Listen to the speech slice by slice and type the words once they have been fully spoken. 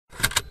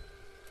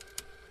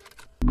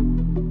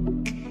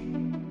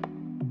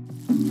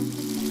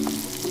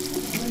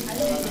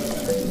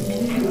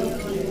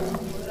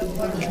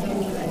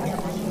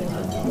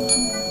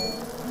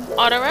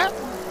Order up.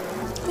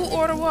 Who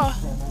order what?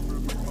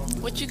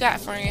 What you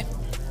got, friend?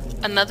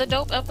 Another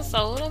dope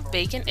episode of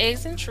Bacon,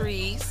 Eggs, and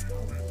Trees.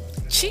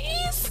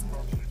 Cheese?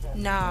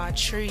 Nah,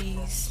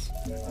 trees.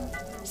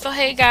 So,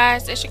 hey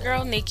guys, it's your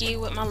girl Nikki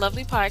with my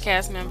lovely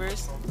podcast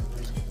members.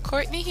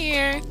 Courtney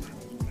here.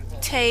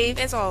 Tave,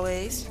 as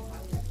always.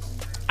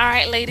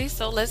 Alright, ladies,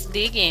 so let's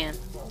dig in.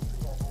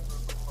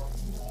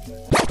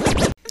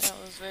 That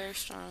was very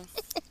strong.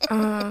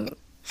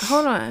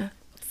 Hold on.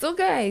 So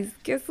guys,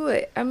 guess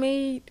what? I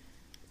made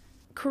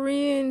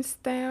Korean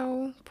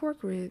style pork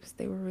ribs.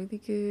 They were really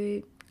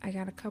good. I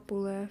got a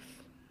couple left.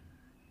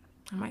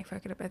 I might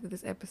fuck it up after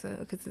this episode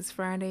because it's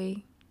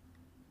Friday.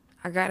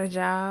 I got a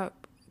job,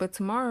 but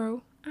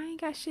tomorrow I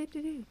ain't got shit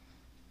to do.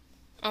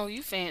 Oh,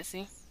 you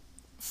fancy.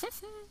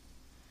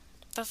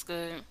 That's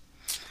good.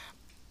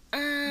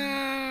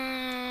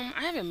 I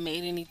haven't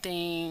made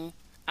anything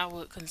I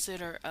would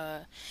consider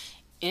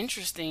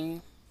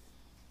interesting.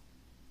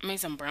 I made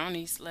some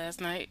brownies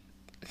last night.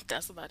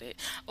 That's about it.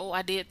 Oh,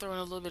 I did throw in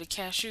a little bit of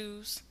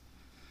cashews.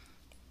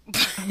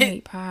 I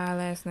made pie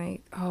last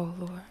night. Oh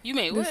Lord. You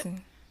made what?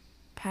 Listen,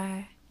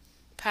 pie.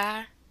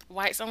 Pie?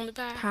 Whites only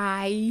pie?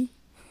 Pie.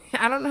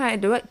 I don't know how to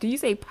do it. Do you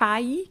say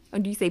pie or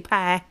do you say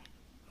pie?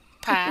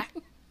 Pie.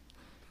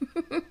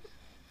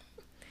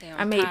 Damn,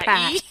 I made pie.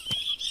 pie.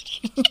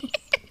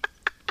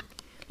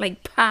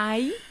 Like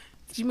pie.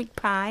 Did you make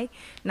pie?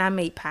 No, I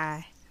made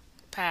pie.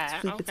 Pie.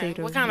 Sweet Okay.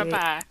 potato What kind of with,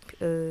 pie?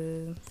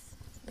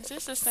 Is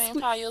this the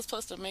same pie you was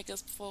supposed to make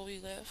us before we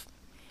left?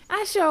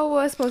 I sure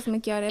was supposed to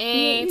make y'all that.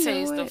 Ain't You know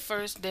taste the what?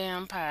 first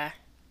damn pie.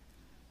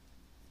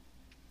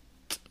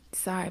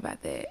 Sorry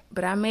about that.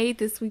 But I made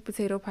this sweet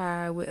potato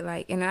pie with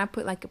and I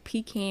put like a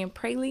pecan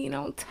praline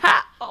on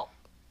top. Oh,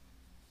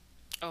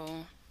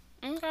 Oh.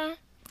 Okay.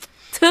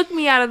 took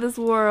me out of this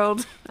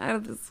world. Out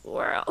of this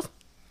world.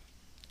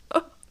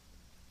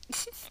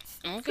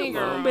 Okay, Come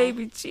girl. on,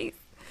 baby cheese.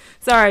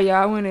 Sorry, y'all.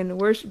 I went into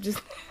worship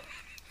just.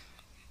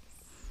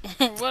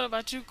 What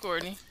about you,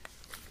 Courtney?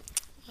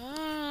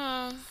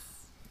 Um,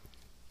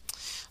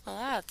 well,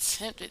 I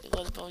attempted to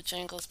go to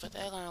Bojangles, but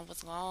that line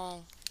was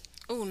long.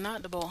 Ooh,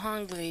 not the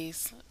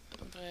Bojangles.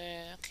 But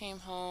I came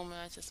home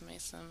and I just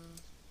made some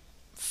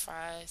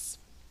fries.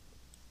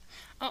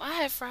 Oh, I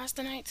had fries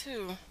tonight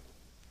too.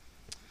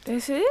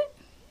 That's it?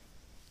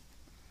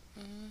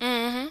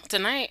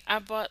 Tonight I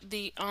bought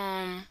the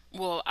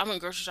well, I went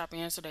grocery shopping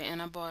yesterday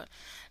and I bought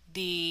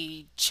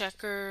the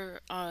checkers,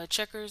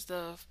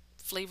 the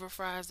flavor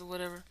fries or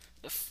whatever.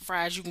 The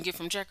fries you can get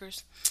from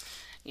Checkers.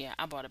 Yeah,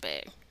 I bought a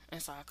bag.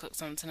 And so I cooked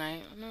some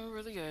tonight. And they were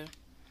really good.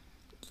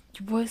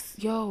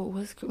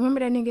 Remember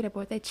that nigga that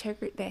bought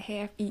that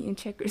half-eaten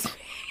checkers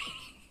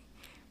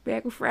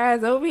bag of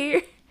fries over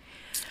here?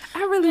 I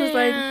really was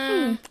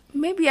like,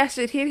 maybe I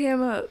should hit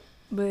him up,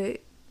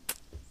 but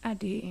I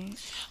didn't.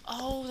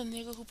 Oh, the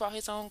nigga who brought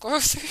his own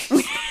groceries.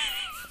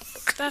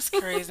 That's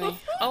crazy.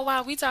 Oh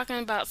wow, we talking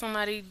about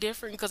somebody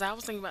different because I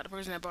was thinking about the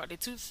person that brought their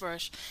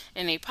toothbrush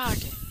in their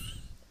pocket.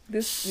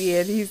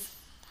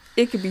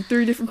 It could be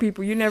 3 different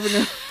people. You never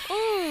know.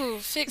 Ooh,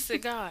 fix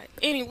it, God.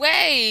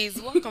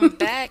 Anyways, welcome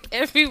back,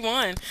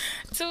 everyone,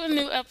 to a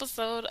new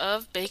episode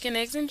of Bacon,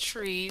 Eggs, and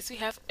Trees. We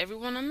have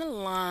everyone on the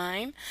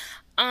line.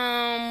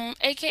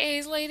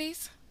 AKAs,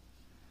 ladies.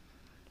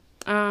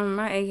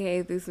 My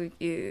AKA this week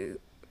is,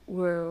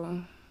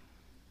 well,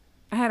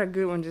 I had a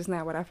good one just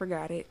now, but I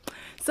forgot it.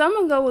 So I'm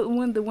gonna go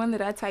with the one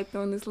that I typed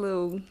on this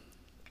little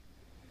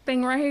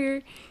thing right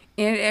here.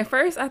 And at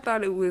first I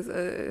thought it was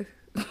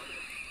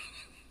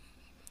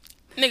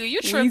Nigga,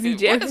 you tripping.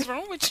 What is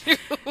wrong with you?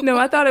 No,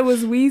 I thought it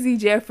was Wheezy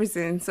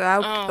Jefferson. So I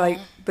Oh. like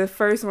the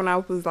first one I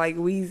was like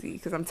Wheezy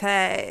because I'm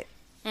tired.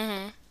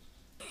 Y'all,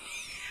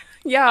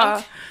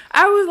 Okay.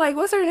 I was like,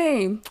 what's her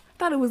name? I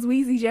thought it was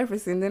Wheezy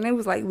Jefferson. Then it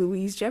was like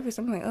Louise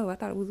Jefferson. I'm like, oh, I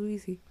thought it was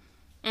Wheezy.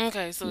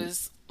 Okay, so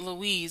it's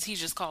Louise. He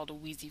just called her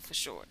Wheezy for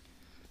short.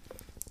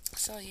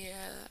 So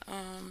yeah,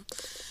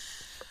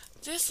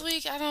 this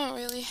week I don't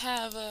really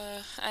have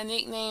a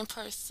nickname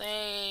per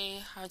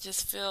se. I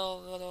just feel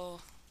a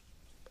little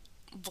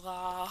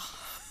blah.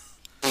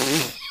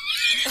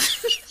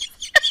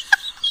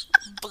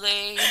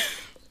 Blay.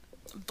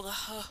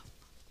 Blah.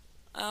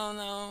 I don't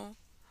know.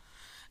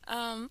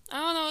 I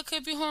don't know. It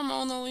could be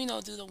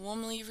hormonal, due to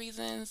womanly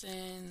reasons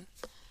and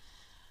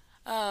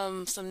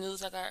some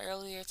news I got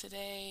earlier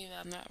today that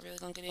I'm not really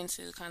gonna get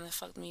into. Kind of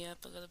fucked me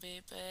up a little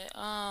bit, but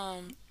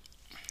I'm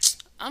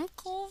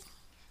cool.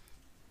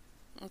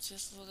 I'm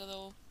just a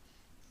little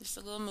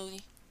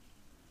moody.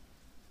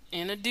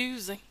 And a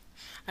doozy.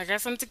 I got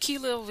some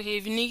tequila over here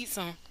if you need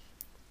some.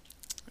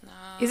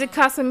 Nah. Is it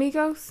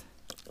Casamigos?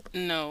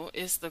 No,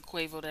 it's the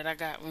Quavo that I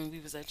got when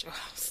we was at your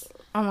house.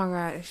 Oh my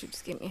God, that shit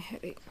just gave me a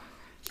headache.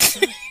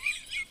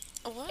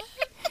 What?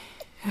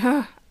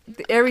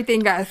 Everything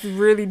got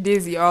really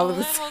dizzy all of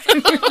a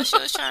sudden. That whole time she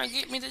was trying to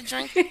get me to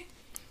drink it.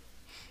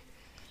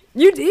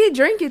 You did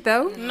drink it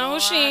though. No,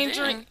 she I ain't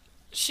didn't. drink.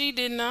 She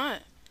did not.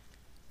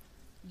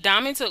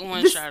 Diamond took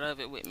one shot of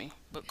it with me,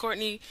 but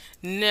Courtney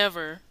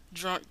never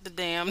drunk the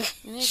damn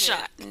Nigga,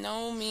 shot.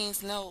 no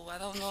means no. I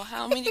don't know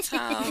how many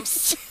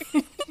times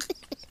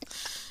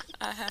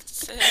I have to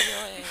say your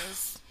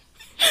ass.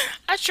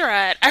 I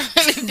tried. I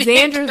really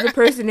did. Xander's the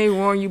person they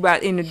warn you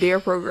about in the Dare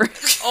program.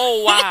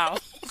 Oh wow.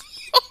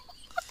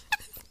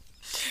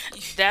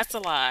 That's a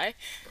lie.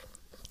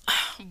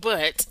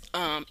 But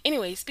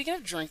anyway, speaking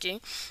of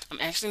drinking, I'm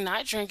actually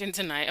not drinking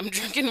tonight. I'm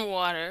drinking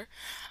water.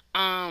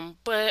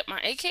 But my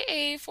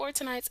AKA for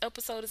tonight's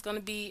episode is gonna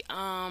be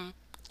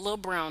Little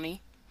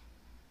Brownie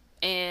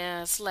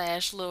and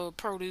slash Little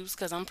Produce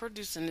because I'm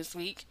producing this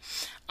week.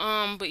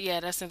 But yeah,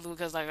 that's simply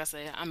because like I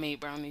said, I made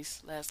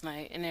brownies last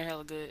night and they're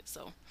hella good.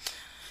 So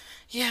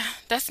yeah,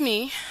 that's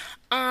me.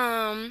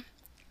 Um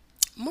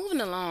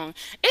Moving along.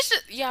 It's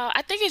just y'all,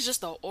 I think it's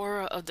just the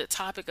aura of the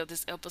topic of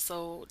this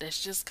episode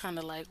that's just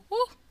kinda like, woo.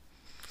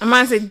 I'm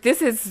gonna say this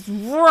is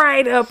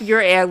right up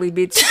your alley,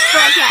 bitch.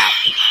 Fuck out.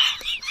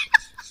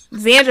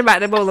 Xander about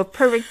to bowl a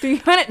perfect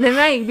 300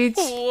 tonight, bitch.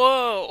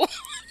 Whoa.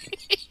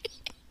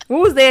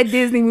 What was that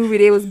Disney movie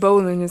they was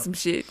bowling and some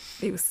shit?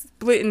 They was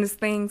splitting this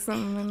thing,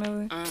 something or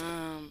another.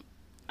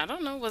 I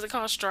don't know. Was it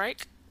called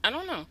Strike? I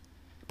don't know.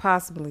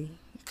 Possibly.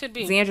 Could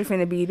be. Xandra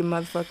finna be the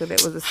motherfucker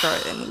that was the star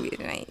of that movie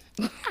tonight.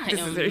 I This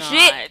am is her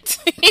not.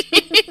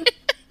 shit.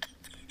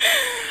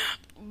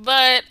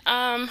 But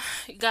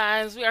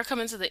guys, we are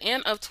coming to the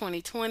end of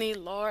 2020.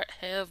 Lord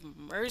have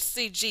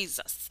mercy,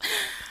 Jesus.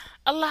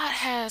 A lot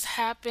has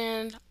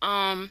happened.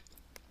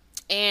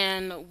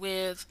 And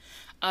with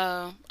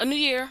a new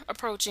year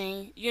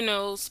approaching,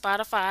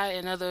 Spotify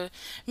and other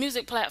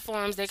music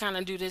platforms, they kind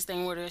of do this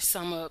thing where they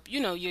sum up,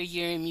 your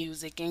year in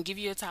music and give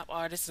you a top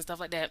artist and stuff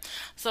like that.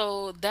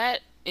 So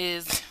that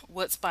is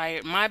what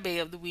inspired my Bay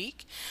of the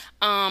Week,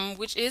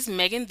 which is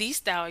Megan Thee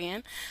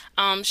Stallion.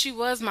 She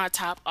was my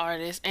top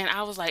artist, and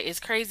I was like, it's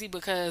crazy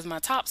because my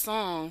top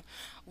song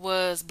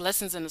was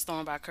Blessings in the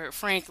Storm by Kurt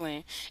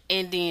Franklin.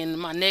 And then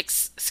my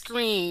next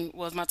screen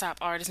was my top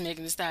artist,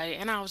 Megan Thee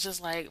Stallion. And I was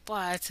just like, boy,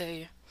 I tell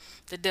you,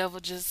 the devil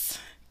just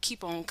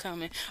keep on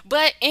coming.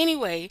 But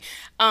anyway,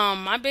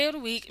 my Bay of the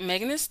Week,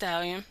 Megan Thee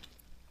Stallion,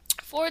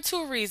 for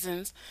two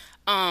reasons.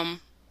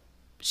 Um,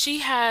 she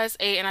has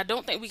and I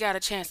don't think we got a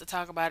chance to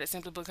talk about it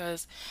simply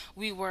because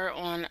we were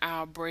on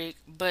our break,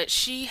 but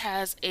she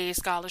has a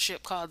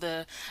scholarship called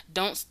the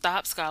Don't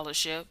Stop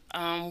Scholarship,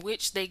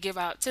 which they give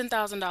out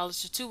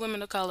 $10,000 to two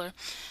women of color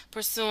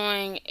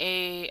pursuing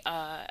a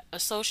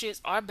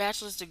associate's or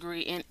bachelor's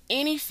degree in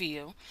any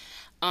field.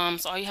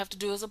 So all you have to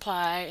do is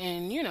apply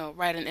and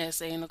write an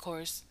essay and of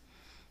course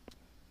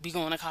be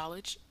going to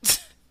college.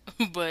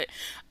 But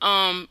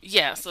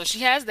yeah, so she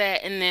has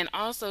that, and then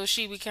also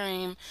she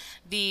became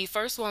the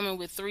first woman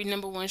with three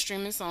number one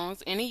streaming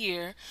songs in a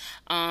year.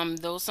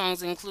 Those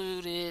songs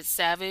included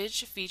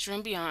Savage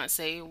featuring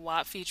Beyonce,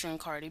 WAP featuring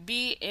Cardi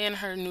B, and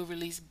her new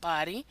release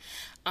Body.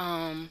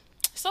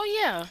 So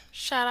yeah,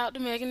 shout out to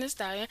Megan Thee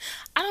Stallion.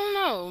 I don't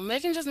know,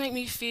 Megan just make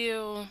me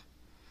feel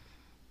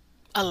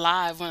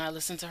alive when I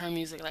listen to her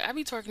music. Like I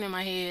be twerking in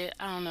my head.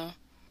 I don't know.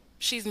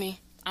 She's me.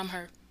 I'm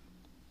her.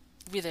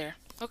 We there.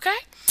 Okay?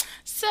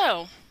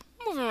 So,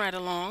 moving right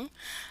along.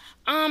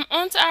 On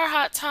to our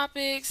hot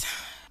topics.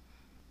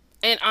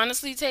 And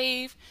honestly,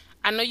 Tave,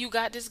 I know you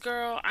got this,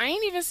 girl. I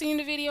ain't even seen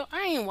the video.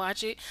 I ain't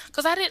watch it.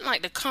 Because I didn't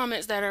like the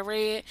comments that I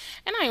read.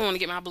 And I didn't want to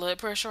get my blood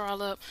pressure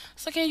all up.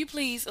 So can you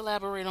please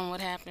elaborate on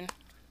what happened?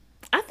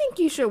 I think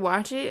you should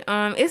watch it.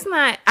 It's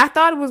not. I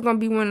thought it was gonna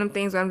be one of them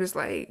things where I'm just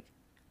like,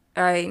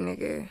 all right,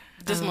 nigga.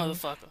 This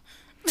motherfucker.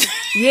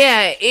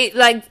 Yeah, it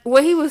like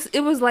what he was.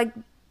 It was like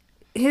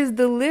his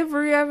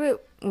delivery of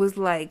it was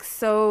like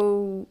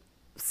so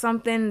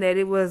something that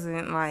it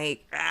wasn't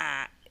like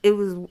it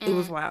was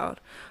wild.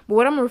 But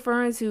what I'm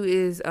referring to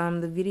is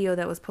the video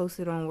that was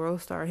posted on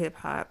World Star Hip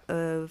Hop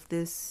of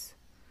this,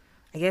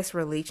 I guess,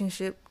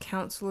 relationship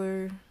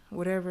counselor,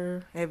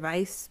 whatever,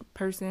 advice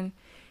person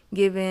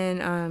giving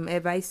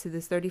advice to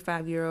this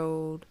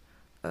 35-year-old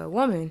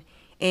woman.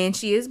 And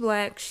she is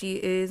black. She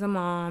is a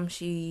mom.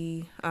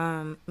 She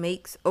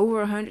makes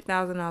over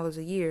 $100,000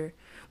 a year,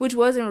 which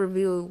wasn't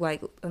revealed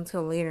like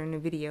until later in the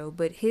video.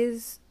 But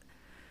his,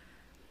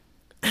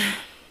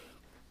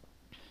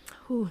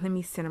 let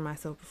me center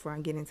myself before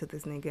I get into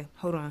this nigga.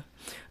 Hold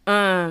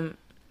on.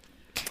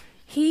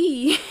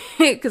 He,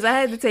 because I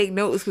had to take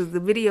notes because the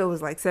video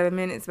was like 7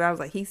 minutes, but I was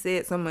like, he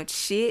said so much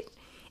shit,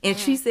 and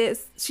she said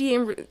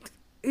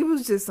it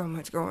was just so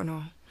much going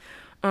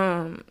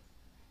on.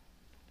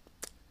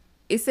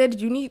 It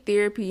said you need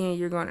therapy and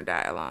you're gonna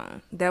die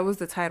alone. That was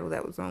the title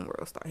that was on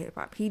World Star Hip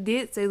Hop. He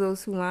did say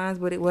those two lines,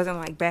 but it wasn't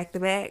like back to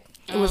back.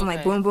 It wasn't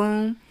like boom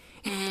boom.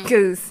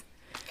 Because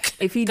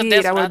if he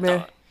did, I would have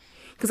been.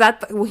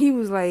 Because he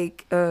was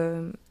like,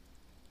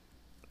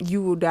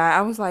 "You will die."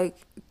 I was like,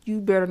 "You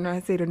better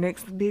not say the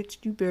next bitch.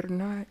 You better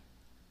not.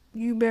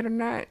 You better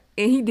not."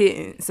 And he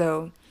didn't.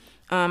 So,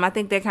 I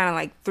think that kind of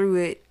like threw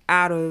it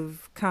out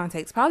of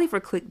context, probably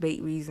for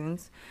clickbait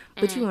reasons.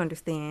 But you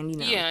understand,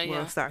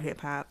 World Star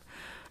Hip Hop.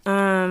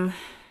 So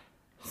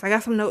I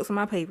got some notes on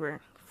my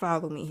paper.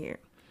 Follow me here.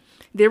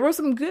 There were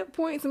some good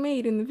points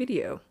made in the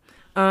video.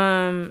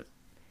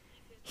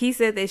 He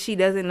said that she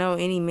doesn't know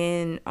any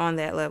men on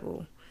that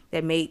level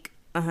that make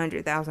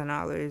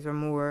 $100,000 or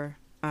more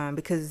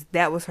because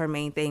that was her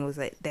main thing, was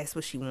that that's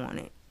what she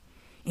wanted.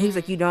 And he was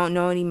like, you don't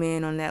know any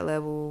men on that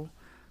level.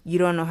 You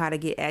don't know how to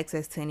get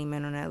access to any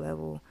men on that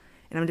level.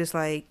 And I'm just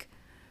like,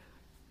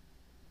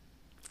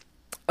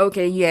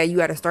 okay, yeah, you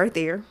got to start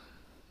there.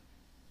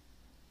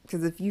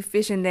 Because if you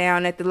fishing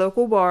down at the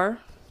local bar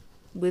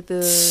with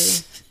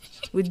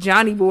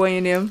Johnny Boy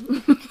and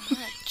them,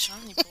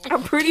 Johnny Boy.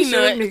 I'm pretty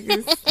sure Peanut.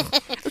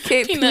 niggas.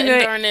 Okay, Peanut and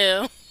Peanut,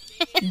 Darnell.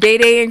 Day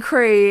Day and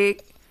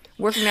Craig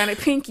working out at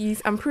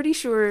Pinky's. I'm pretty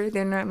sure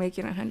they're not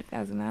making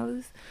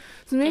 $100,000.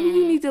 So maybe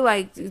you need to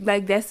like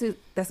that's a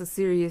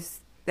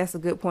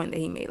good point that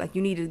he made. Like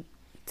you need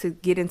to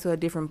get into a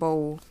different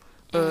bowl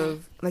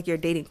of like your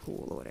dating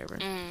pool or whatever.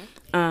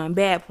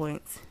 Bad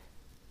points.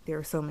 There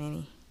are so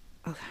many.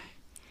 Okay.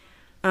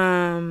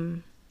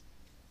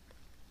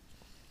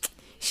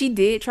 She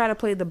did try to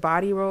play the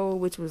body role,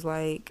 which was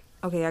like,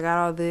 okay, I got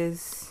all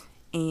this,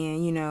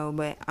 and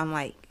but I'm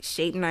like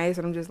shaped nice,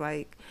 and I'm just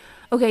like,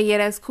 okay, yeah,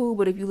 that's cool,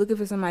 but if you're looking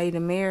for somebody to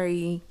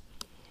marry,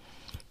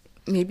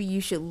 maybe you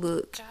should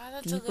look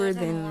deeper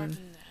than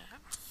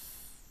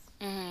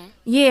that.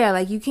 Yeah,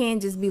 like you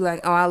can't just be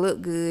like, oh, I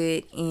look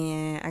good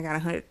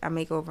and I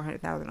make over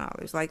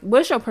 $100,000. Like,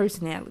 what's your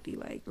personality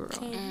like, girl?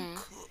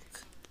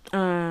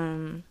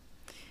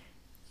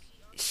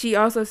 She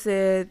also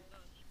said,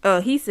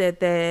 he said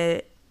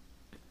that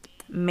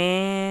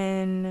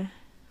man.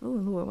 Oh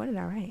Lord, what did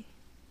I write?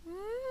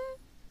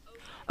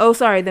 Oh,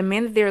 sorry, the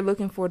men that they're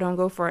looking for don't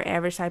go for an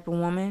average type of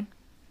woman.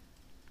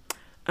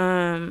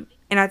 And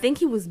I think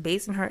he was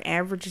basing her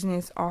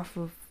averageness off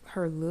of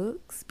her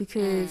looks,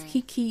 because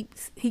he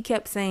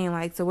kept saying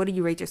like, so what do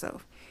you rate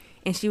yourself?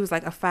 And she was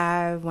like a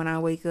 5 when I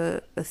wake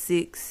up, a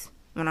 6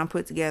 when I'm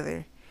put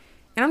together.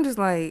 And I'm just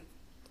like,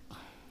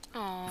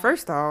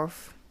 first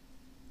off,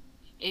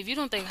 if you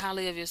don't think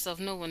highly of yourself,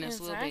 no one else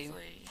will, baby.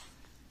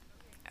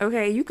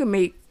 Okay, you can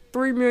make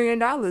 $3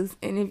 million,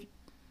 and if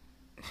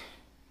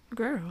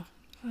girl,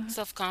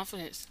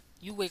 Self-confidence.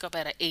 You wake up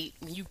at an 8.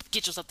 When you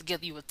get yourself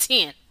together, you a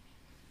 10.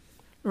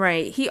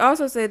 right. He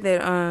also said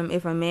that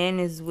if a man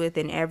is with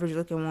an average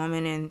looking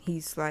woman and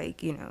he's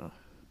like, in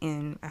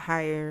a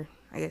higher,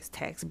 I guess,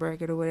 tax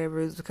bracket or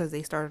whatever, it's because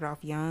they started off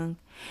young.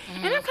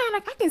 And I'm kind of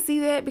like, I can see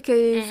that,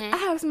 because I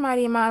have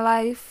somebody in my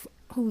life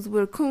who's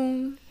with a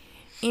coon,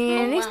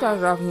 and they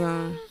started off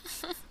young.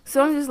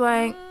 So I'm just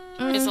like,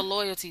 It's a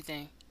loyalty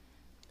thing.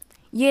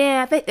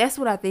 yeah, I think that's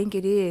what I think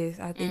it is.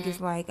 I think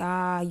it's like,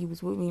 you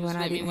was with me when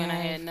I didn't when I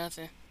have. had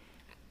nothing.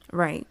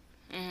 Right.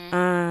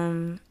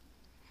 Not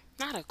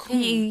a coon.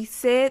 He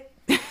said,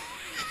 look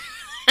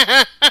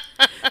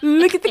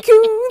at the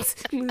coons.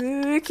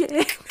 Look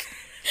at.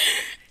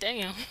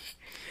 Damn.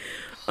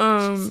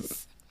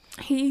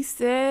 He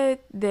said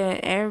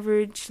that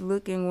average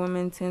looking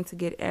women tend to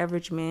get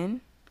average men.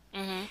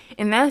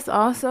 And that's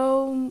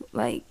also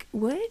like,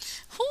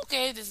 what? Who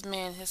gave this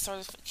man his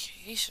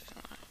certification?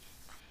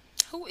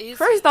 Who is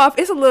First off,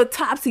 it's a little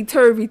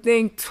topsy-turvy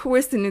thing,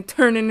 twisting and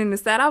turning in the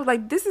side. I was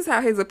like, this is how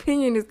his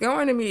opinion is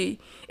going to me.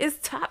 It's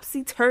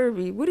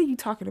topsy-turvy. What are you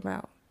talking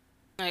about?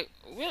 like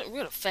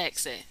where the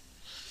facts at?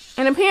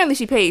 And apparently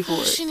she paid for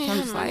it. She needs I'm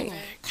her just money like,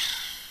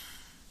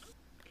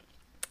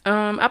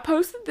 back. I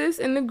posted this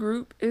in the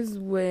group as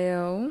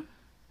well.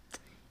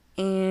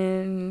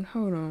 And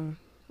hold on.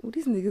 Well,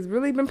 these niggas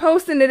really been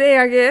posting today,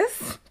 I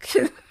guess.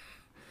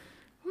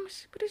 What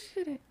is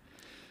shit at?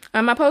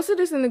 I posted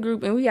this in the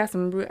group, and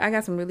I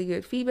got some really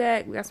good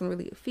feedback. We got some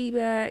really good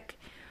feedback.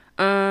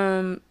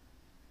 DeAndre,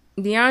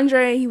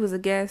 he was a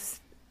guest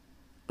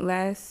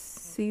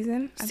last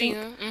season, I think.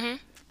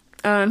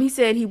 He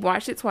said he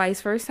watched it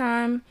twice. First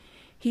time,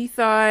 he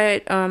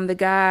thought the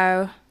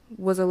guy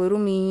was a little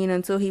mean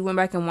until he went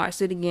back and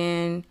watched it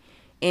again.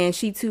 And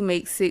she too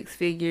makes 6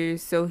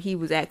 figures, so he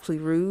was actually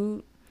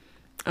rude.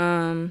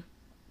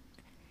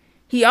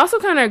 He also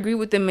kind of agreed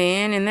with the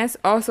man, and that's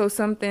also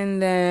something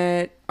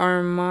that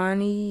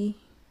Armani,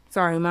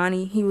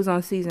 he was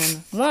on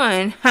season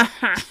 1.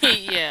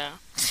 Yeah.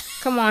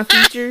 Come on,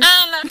 features.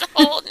 Not the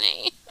whole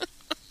name.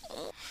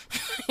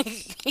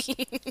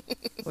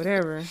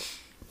 Whatever.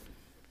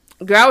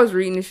 Girl, I was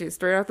reading this shit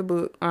straight out the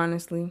book,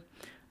 honestly.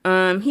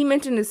 He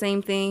mentioned the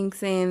same thing,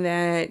 saying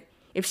that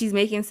if she's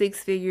making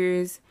 6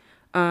 figures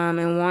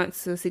and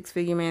wants a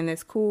 6-figure man,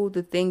 that's cool.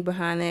 The thing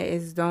behind that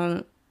is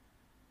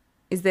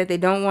that they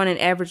don't want an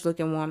average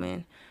looking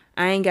woman.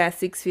 I ain't got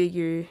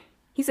 6-figure.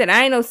 He said,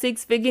 I ain't no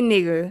 6-figure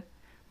nigga,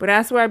 but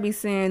I swear I be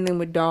seeing them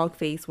with dog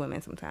face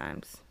women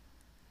sometimes.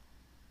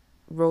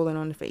 Rolling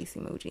on the face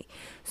emoji.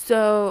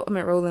 So, I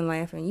mean, rolling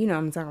laughing. You know what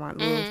I'm talking about,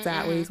 the little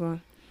sideways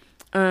one.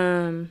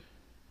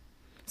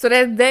 So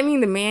that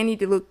mean the man need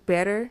to look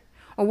better?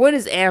 Or what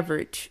is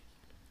average?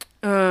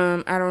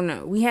 I don't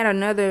know. We had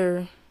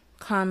another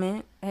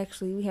comment.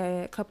 Actually, we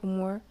had a couple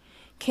more.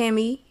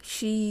 Cammy,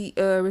 she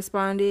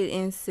responded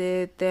and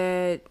said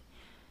that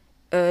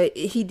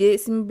he did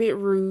seem a bit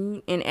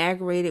rude and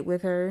aggravated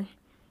with her.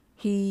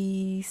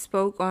 He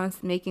spoke on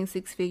making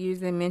six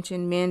figures and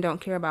mentioned men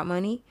don't care about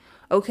money.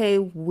 Okay,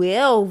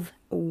 well,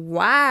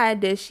 why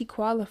does she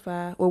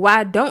qualify? Well,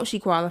 why don't she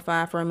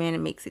qualify for a man to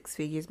make six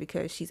figures?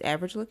 Because she's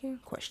average looking?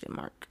 Question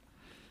mark.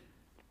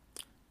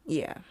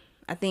 Yeah,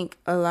 I think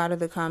a lot of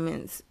the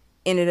comments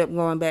ended up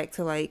going back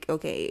to like,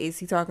 okay, is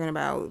he talking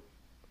about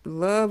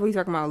love or he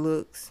talking about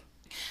looks?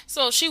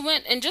 So she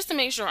went, and just to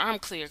make sure I'm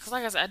clear, because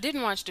like I said, I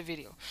didn't watch the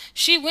video.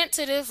 She went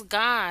to this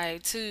guy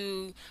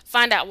to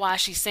find out why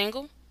she's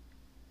single.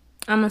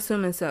 I'm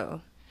assuming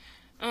so.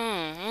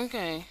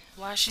 Okay.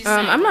 Why she's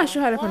I'm not single?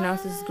 sure how to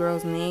pronounce this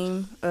girl's What?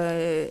 name.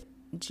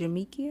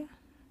 Jamikia?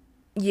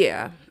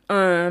 Yeah.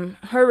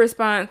 Her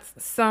response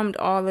summed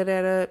all of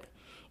that up.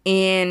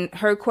 And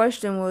her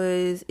question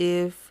was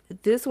if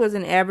this was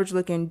an average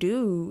looking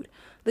dude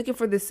looking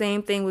for the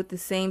same thing with the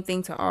same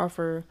thing to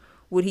offer,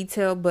 would he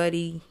tell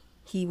Buddy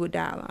he would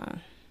dial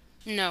on?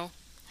 No,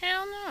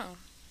 Hell no.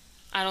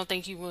 I don't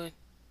think he would.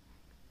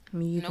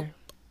 Me Nope. either.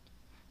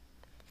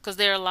 Because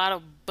there are a lot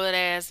of butt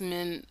ass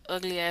men,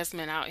 ugly ass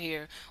men out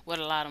here with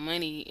a lot of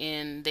money,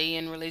 and they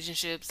in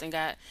relationships and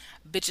got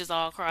bitches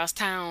all across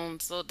town.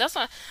 So that's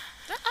why.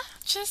 I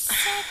just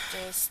said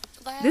this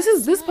This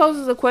last this night.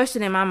 poses a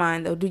question in my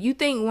mind though. Do you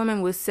think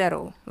women would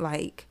settle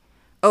like,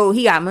 oh,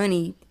 he got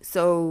money,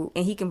 so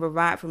and he can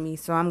provide for me,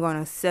 so I'm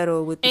gonna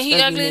settle with And this he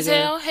ugly ugly as nigga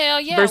hell.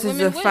 Hell yeah, versus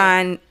a women will.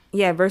 fine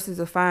versus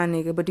a fine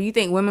nigga. But do you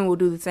think women will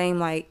do the same?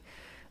 Like,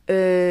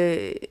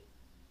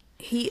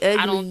 he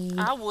I don't. ugly,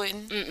 I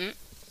wouldn't. Mm-mm.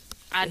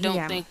 I he don't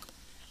got. think.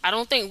 I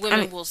don't think I mean,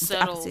 women will the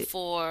settle opposite.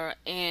 for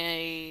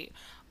a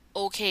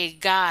okay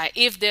guy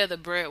if they're the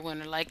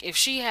breadwinner. Like if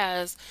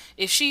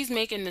she's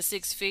making the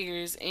six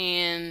figures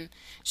and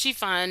she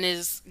find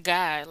this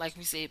guy, like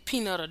we said,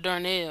 Peanut or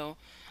Darnell,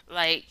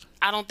 like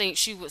I don't think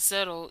she would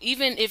settle,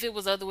 even if it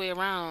was the other way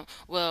around.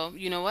 Well,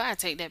 you know what? I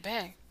take that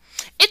back.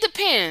 It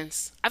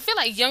depends. I feel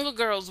like younger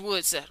girls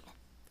would settle.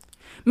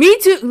 Me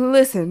too.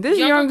 Listen, this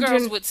Younger young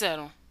girls gen, would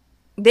settle.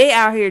 they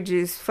out here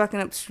just fucking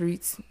up the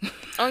streets.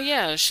 Oh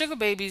yeah, sugar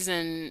babies,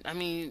 and I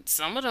mean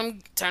some of them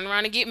turn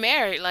around and get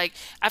married. Like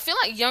I feel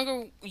like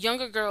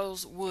younger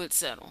girls would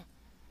settle,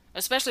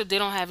 especially if they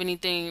don't have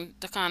anything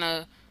to kind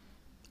of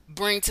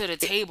bring to the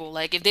table.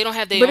 Like if they don't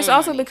have their But it's own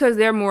also money. because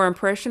they're more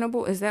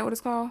impressionable. Is that what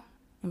it's called?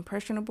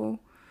 Impressionable?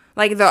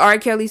 Like the R.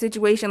 Kelly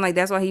situation, like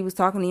that's why he was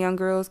talking to young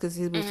girls because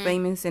he was Hmm.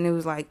 famous and it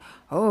was like,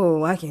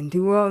 oh, I can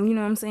do all, you know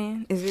what I'm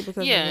saying? Is it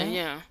because of Yeah, that?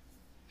 yeah.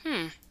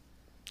 Hmm.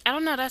 I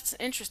don't know. That's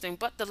interesting.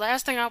 But the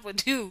last thing I would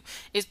do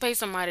is pay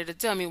somebody to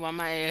tell me why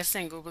my ass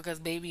single because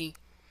baby,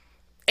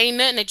 ain't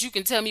nothing that you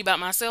can tell me about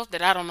myself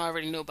that I don't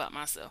already know about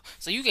myself.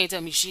 So you can't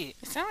tell me shit.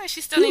 It sounds like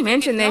she still He need to get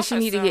mentioned to know that she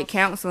need to get herself.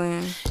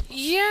 counseling.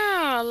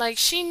 Yeah, like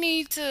she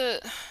need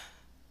to.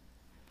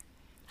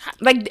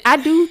 Like I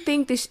do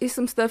think this is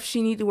some stuff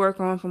she need to work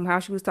on from how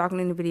she was talking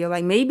in the video.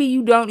 Like maybe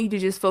you don't need to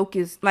just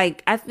focus.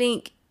 Like I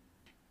think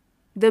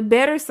the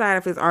better side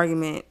of his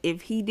argument,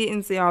 if he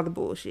didn't say all the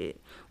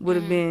bullshit, would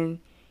have Mhm. been,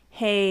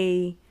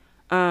 hey,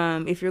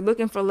 if you're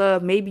looking for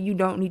love, maybe you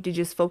don't need to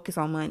just focus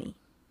on money.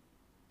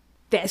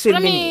 That should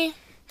But I have been it. mean,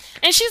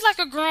 and she's like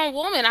a grown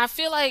woman. I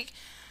feel like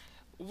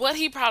what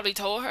he probably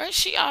told her,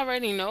 she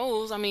already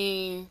knows. I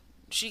mean,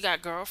 she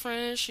got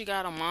girlfriends, she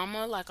got a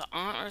mama, like an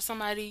aunt or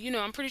somebody. You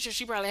know, I'm pretty sure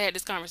she probably had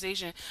this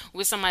conversation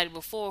with somebody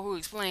before who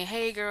explained,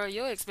 hey, girl,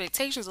 your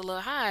expectations a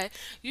little high.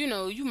 You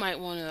know, you might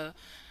want to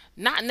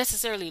not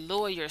necessarily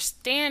lower your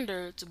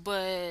standards,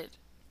 but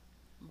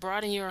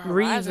broaden your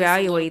horizons a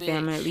little Reevaluate bit.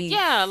 them at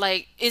Yeah, least.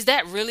 like is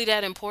that really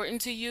that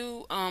important to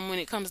you when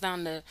it comes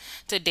down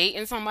to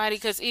dating somebody?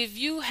 Because if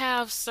you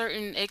have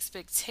certain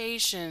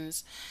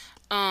expectations,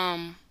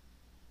 um,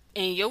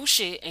 and your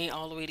shit ain't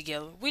all the way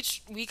together,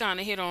 which we kind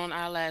of hit on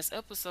our last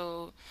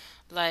episode.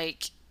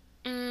 Like,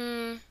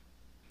 mm,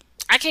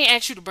 I can't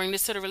ask you to bring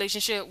this to the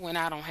relationship when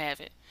I don't have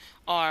it,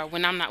 or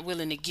when I'm not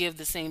willing to give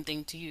the same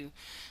thing to you.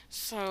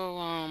 So,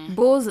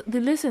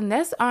 Listen,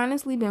 that's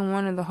honestly been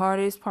one of the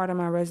hardest part of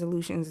my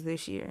resolutions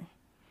this year.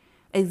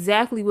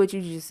 Exactly what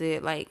you just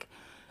said. Like,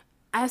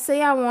 I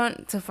say I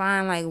want to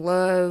find like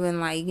love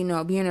and like,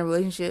 be in a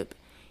relationship.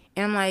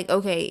 And I'm like,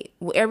 okay,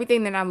 well,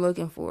 everything that I'm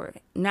looking for,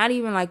 not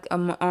even like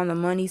on the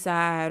money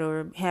side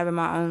or having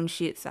my own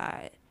shit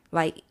side.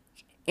 Like,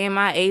 am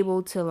I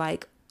able to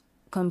like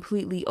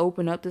completely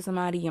open up to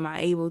somebody? Am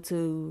I able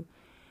to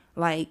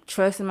like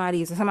trust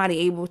somebody? Is somebody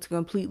able to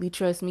completely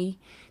trust me?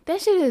 That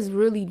shit is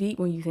really deep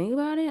when you think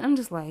about it. I'm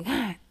just like,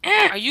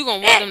 are you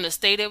gonna want them to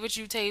stay there with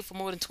you, Tay, for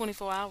more than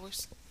 24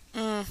 hours?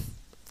 Mm.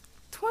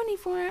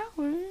 24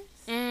 hours.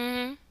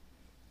 Mm-hmm.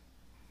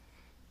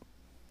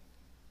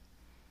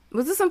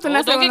 Was this something I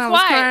Oh, said don't when get I was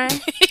quiet.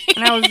 crying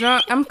and I was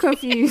drunk? I'm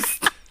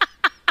confused.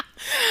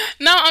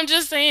 No, I'm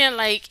just saying,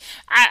 like,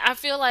 I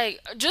feel like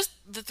just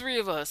the three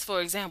of us,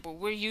 for example,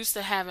 we're used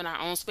to having our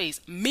own space.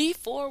 Me,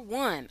 for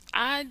one,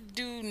 I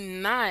do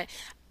not.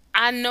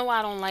 I know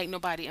I don't like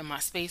nobody in my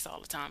space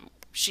all the time.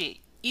 Shit.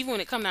 Even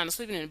when it come down to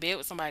sleeping in the bed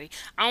with somebody,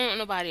 I don't want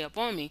nobody up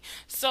on me.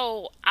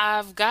 So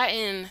I've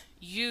gotten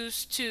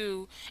used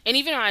to, and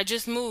even though I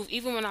just moved,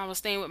 even when I was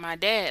staying with my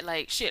dad,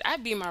 like shit,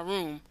 I'd be in my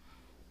room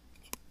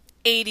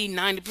 80,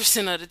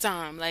 90% of the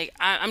time. Like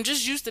I'm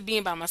just used to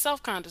being by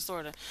myself, kind of,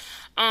 sort of.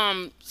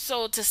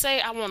 So to say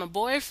I want a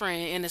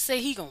boyfriend and to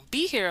say he gonna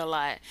be here a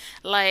lot,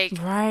 like,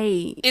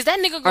 Right. is that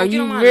nigga Are gonna get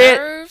on you my real?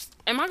 nerves?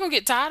 Am I gonna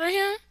get tired of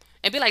him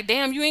and be like,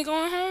 damn, you ain't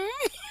going home?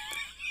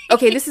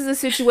 Okay, this is a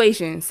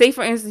situation. Say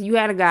for instance, you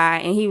had a guy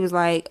and he was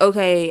like,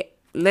 "Okay,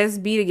 let's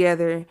be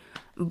together,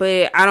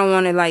 but I don't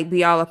want to like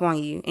be all up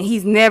on you," and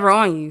he's never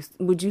on you.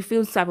 Would you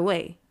feel some type of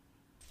way?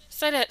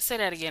 Say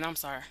that again. I'm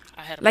sorry.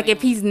 I had a Like brain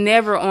if on. he's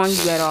never on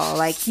you at all,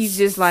 like he's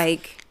just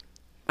like,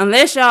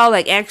 unless y'all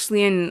like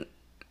actually in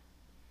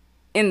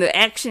the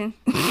action,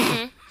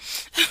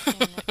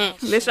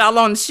 unless y'all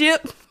on the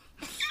ship,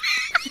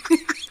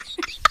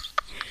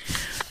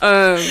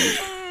 um,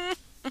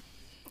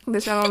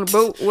 unless y'all on the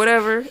boat,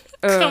 whatever.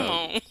 Come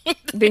on.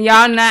 Then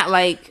y'all not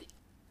like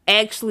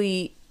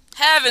actually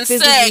Having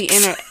physically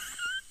sex.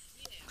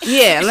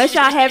 yeah, unless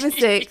y'all having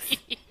sex,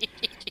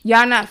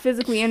 y'all not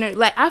physically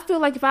like I feel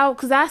like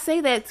because I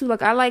say that too,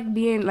 like I like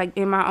being like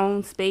in my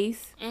own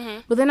space,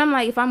 but then I'm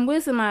like, if I'm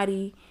with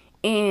somebody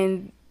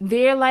and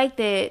they're like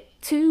that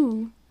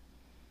too,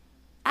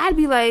 I'd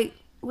be like,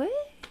 what?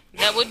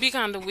 That would be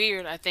kind of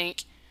weird, I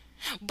think.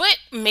 But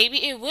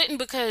maybe it wouldn't,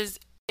 because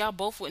y'all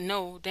both would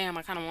know, damn,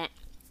 I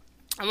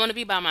want to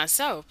be by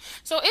myself.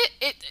 So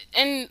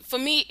and for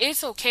me,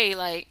 it's okay.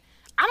 Like,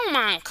 I don't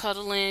mind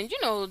cuddling,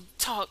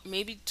 talk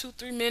maybe 2,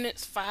 3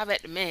 minutes, 5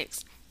 at the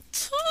max.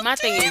 My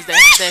thing is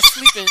that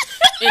sleeping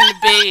in the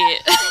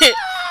bed.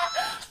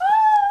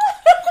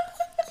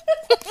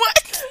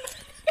 What?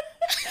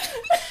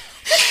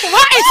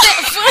 Why is that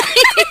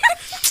funny?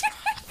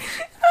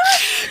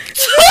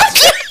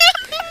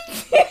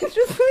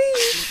 Sandra,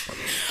 please.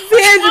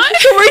 Sandra,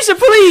 Carisha,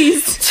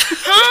 please.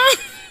 Huh?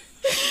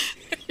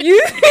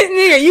 You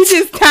nigga, you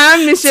just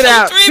timed this shit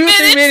out. 3 3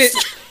 minutes.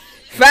 minutes.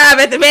 5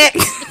 at the max.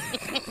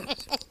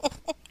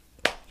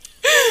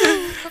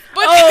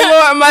 But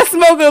Oh Lord, my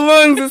smoking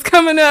lungs is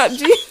coming up.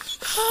 Gee.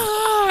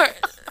 I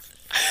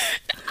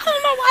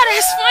don't know why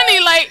that's funny.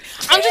 Like,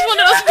 I'm just one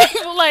of those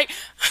people, like,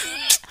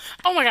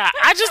 oh my God,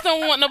 I just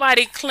don't want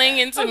nobody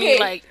clinging to me, Okay,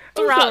 like,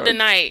 I'm throughout the sorry.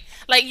 night.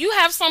 Like, you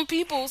have some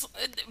people,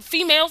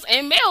 females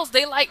and males,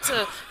 they like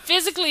to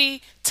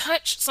physically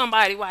touch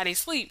somebody while they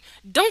sleep.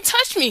 Don't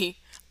touch me.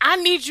 I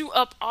need you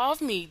up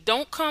off me.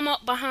 Don't come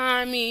up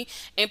behind me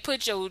and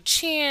put your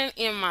chin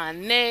in my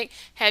neck,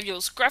 have your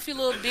scruffy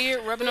little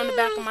beard rubbing on the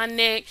back of my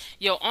neck,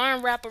 your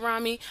arm wrap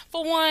around me.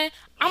 For one,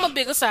 I'm a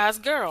bigger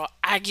sized girl.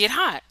 I get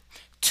hot.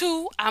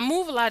 2, I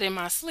move a lot in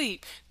my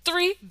sleep.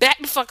 3, back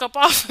the fuck up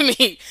off of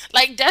me.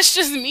 Like, that's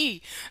just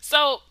me.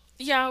 So,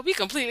 yeah, we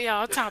completely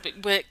off topic,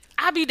 but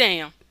I be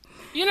damn.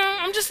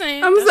 I'm just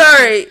saying. I'm That's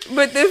sorry,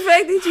 but the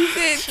fact that you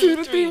said 2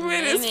 to 3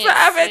 minutes,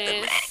 5 at the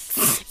sis. max.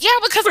 Yeah,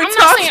 because We're I'm not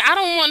talking- saying I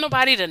don't want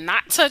nobody to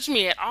not touch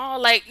me at all.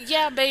 Like,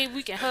 yeah, babe,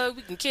 we can hug,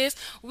 we can kiss,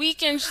 we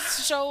can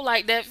show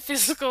like that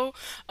physical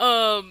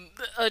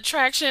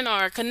attraction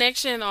or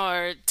connection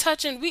or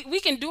touching. We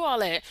can do all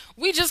that.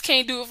 We just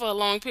can't do it for a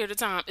long period of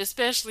time,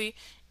 especially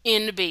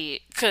in the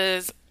bed,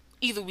 because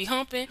either we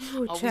humping Oh,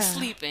 or we child.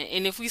 sleeping.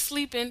 And if we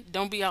sleeping,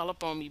 don't be all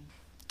up on me.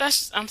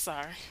 I'm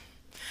sorry.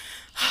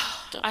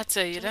 I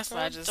tell you, that's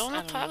why I just Don't I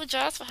don't know.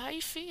 apologize for how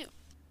you feel.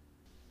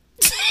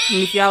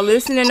 And if y'all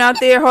listening out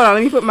there, hold on,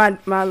 let me put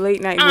my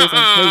late night voice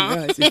on.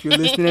 Hey guys, if you're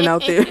listening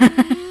out there,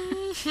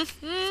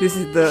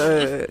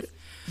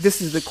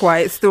 this is the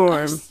quiet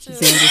storm,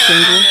 Xander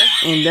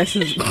Singer,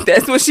 and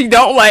that's what she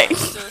don't like.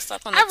 Still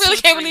stuck on I the really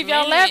 2, can't 3 believe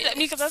y'all laughed at minutes.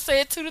 me because I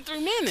said 2 to 3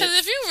 minutes. Because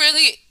if you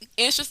really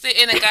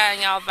interested in a guy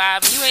and y'all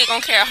vibing, you ain't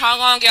gonna care how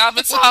long y'all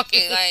been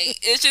talking. Like,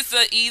 it's just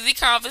an easy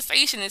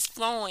conversation. It's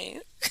flowing.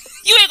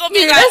 You ain't gonna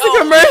be Yeah, like, that's a oh,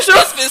 commercial.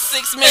 it's been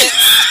 6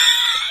 minutes.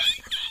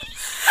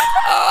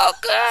 Oh,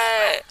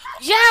 God.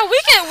 Yeah, we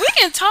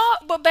can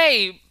talk, but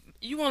babe,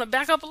 you want to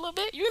back up a little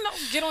bit?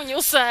 Get on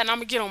your side, and I'm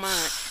gonna get on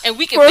mine, and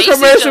we can For a face each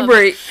commercial other,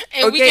 break,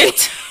 and we okay?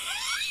 can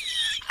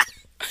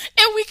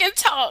and we can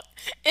talk,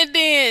 and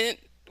then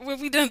when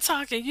we done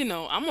talking,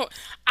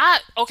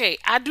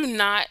 I do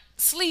not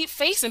sleep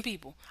facing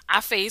people. I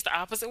face the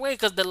opposite way,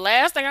 because the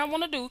last thing I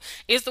want to do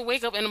is to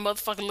wake up and a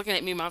motherfucker looking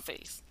at me in my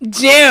face.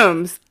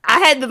 Gems. I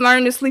had to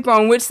learn to sleep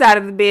on which side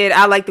of the bed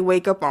I like to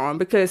wake up on,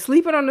 because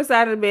sleeping on the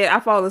side of the bed I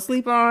fall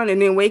asleep on,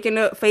 and then waking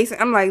up facing,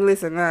 I'm like,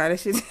 listen, nah, that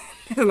shit.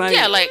 Like,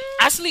 Yeah, like,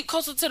 I sleep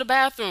closer to the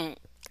bathroom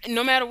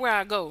no matter where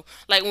I go.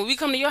 Like, when we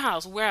come to your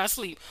house, where I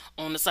sleep,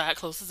 on the side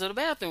closest to the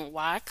bathroom.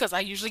 Why? Because I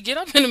usually get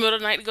up in the middle of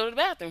the night to go to the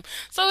bathroom.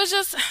 So it's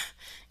just,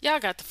 y'all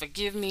got to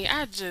forgive me.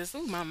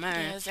 My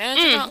mind. Yes,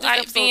 Angela don't this like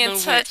episode being done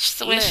went touched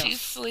when left. she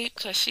sleep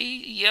because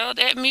she yelled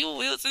at me when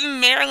we was in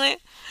Maryland.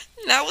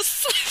 And I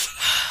was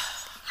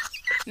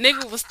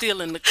Nigga was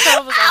stealing the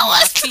covers on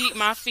my feet.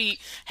 My feet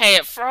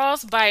had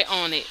frostbite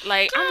on it.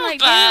 Like, I'm like,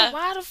 Girl, damn, bye.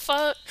 why the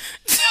fuck?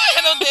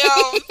 had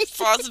no damn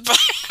frostbite.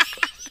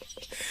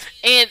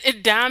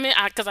 And Diamond,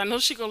 because I know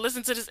she gonna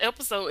listen to this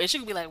episode, and she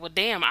gonna be like, well,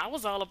 damn, I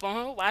was all up on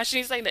her. Why she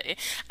ain't say nothing?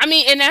 I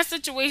mean, in that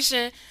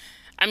situation,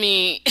 I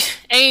mean,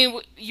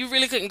 you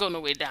really couldn't go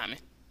nowhere, Diamond.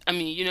 I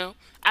mean,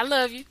 I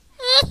love you.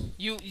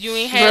 You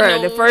ain't had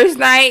Bruh, no. the first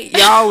night,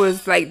 y'all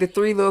was like the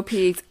three little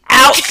pigs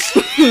out.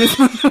 Yeah,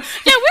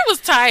 we was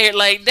tired.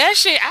 Like that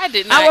shit, I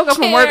did not. I woke up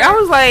from work. care. I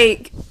was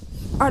like,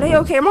 "Are they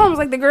okay?" Mom was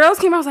like, "The girls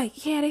came." I was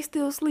like, "Yeah, they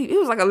still asleep." It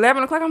was like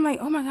 11 o'clock. I'm like,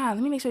 "Oh my god,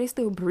 let me make sure they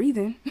still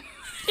breathing."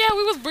 Yeah,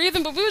 we was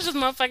breathing, but we was just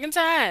motherfucking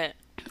tired.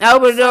 I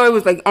opened the door. It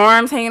was like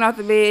arms hanging off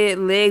the bed,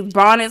 legs,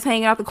 bonnets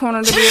hanging out the corner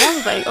of the bed. I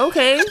was like,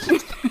 "Okay,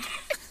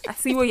 I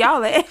see where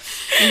y'all at."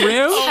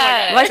 Rim,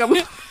 God. like a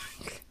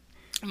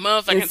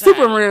Motherfucking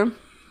super tired. rim.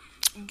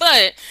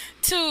 But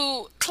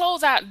to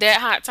close out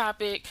that hot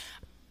topic,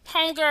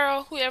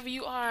 homegirl, whoever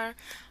you are,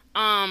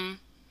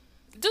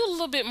 do a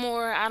little bit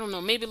more. I don't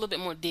know, maybe a little bit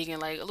more digging,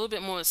 like a little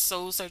bit more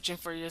soul searching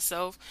for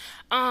yourself.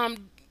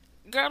 Um,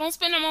 Girl, don't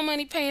spend no more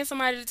money paying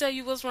somebody to tell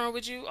you what's wrong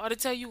with you or to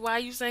tell you why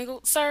you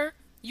single, sir.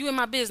 You in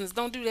my business.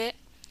 Don't do that.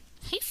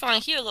 He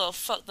find he a little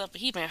fucked up,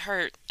 but he been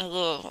hurt a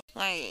little.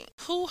 Like,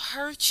 who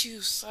hurt you,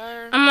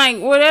 sir? I'm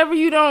like, whatever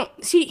you don't.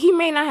 He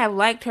may not have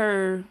liked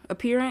her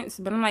appearance,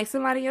 but I'm like,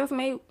 somebody else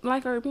may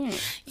like her appearance.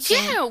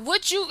 Yeah,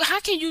 how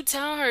can you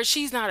tell her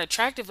she's not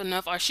attractive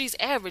enough or she's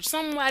average?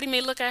 Somebody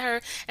may look at her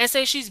and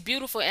say she's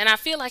beautiful, and I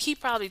feel like he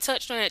probably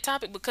touched on that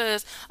topic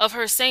because of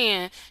her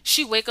saying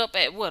she wake up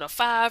at what, a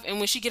 5, and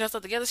when she get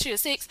herself together she a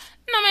 6.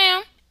 No,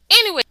 ma'am.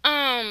 Anyway,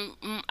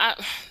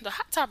 the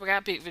hot topic I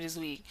picked for this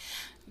week.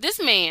 This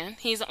man,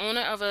 he's the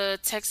owner of a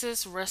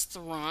Texas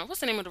restaurant.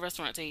 What's the name of the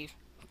restaurant, Steve?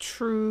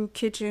 True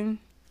Kitchen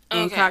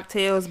and Okay.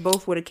 Cocktails,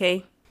 both with a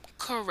K.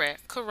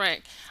 Correct.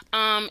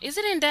 Is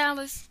it in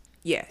Dallas?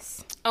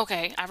 Yes.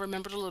 Okay, I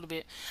remembered a little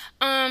bit.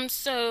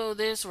 So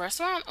this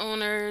restaurant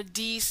owner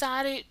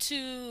decided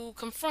to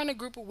confront a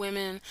group of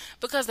women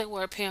because they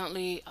were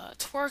apparently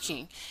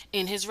twerking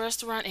in his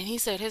restaurant, and he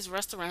said his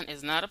restaurant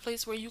is not a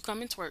place where you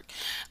come and twerk.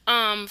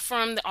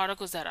 From the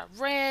articles that I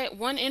read,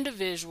 one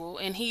individual,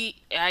 and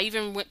I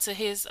even went to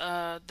his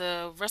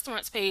the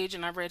restaurant's page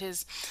and I read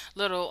his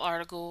little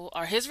article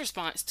or his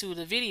response to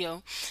the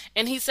video,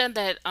 and he said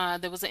that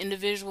there was an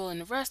individual in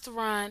the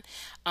restaurant.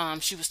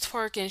 She was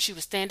twerking. She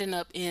was standing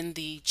up in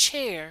the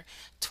chair,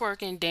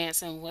 twerking,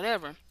 dancing,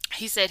 whatever.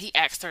 He said he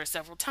asked her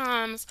several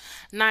times,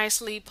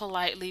 nicely,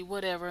 politely,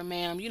 whatever,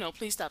 ma'am,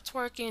 please stop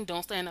twerking,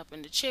 don't stand up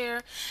in the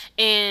chair.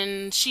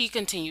 And she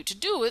continued to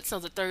do it. So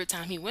the third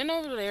time he went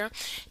over there,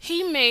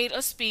 he made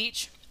a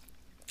speech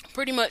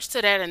pretty much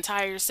to that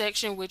entire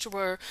section, which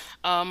were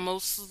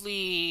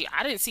mostly,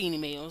 I didn't see any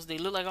males. They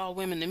look like all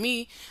women to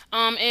me,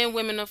 and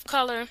women of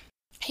color.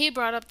 He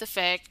brought up the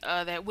fact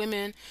that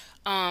women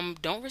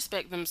don't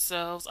respect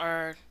themselves,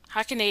 or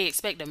how can they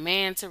expect a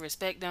man to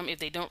respect them if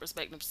they don't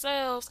respect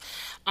themselves?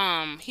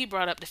 He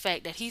brought up the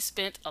fact that he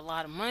spent a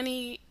lot of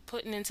money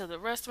putting into the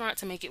restaurant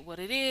to make it what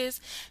it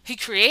is. He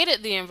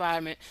created the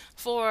environment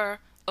for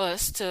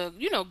us to,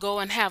 go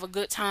and have a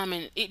good time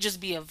and it just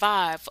be a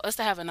vibe, for us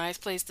to have a nice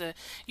place to,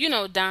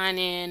 dine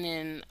in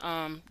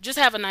and just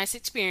have a nice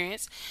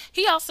experience.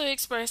 He also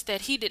expressed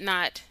that he did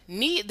not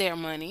need their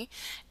money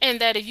and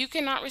that if you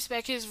cannot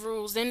respect his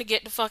rules, then to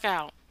get the fuck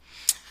out.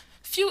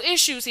 Few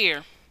issues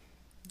here.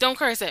 Don't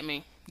curse at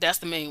me. That's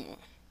the main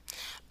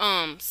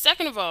one.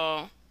 Second of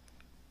all,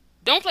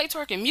 don't play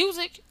twerking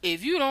music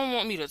if you don't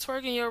want me to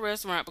twerk in your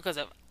restaurant, because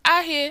if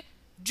I hear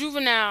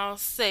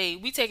juveniles say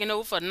we taking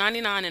over for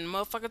 99 in the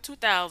motherfucking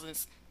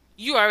 2000s,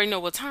 you already know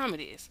what time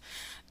it is.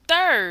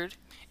 Third,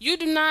 you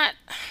do not.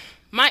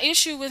 My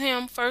issue with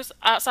him, first,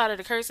 outside of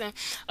the cursing,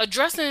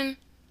 addressing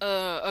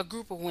a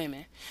group of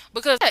women.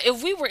 Because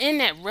if we were in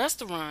that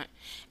restaurant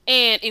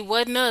and it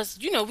wasn't us,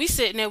 we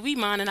sitting there, we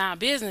minding our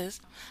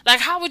business. Like,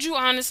 how would you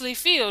honestly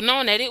feel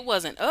knowing that it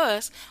wasn't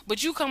us,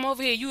 but you come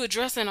over here, you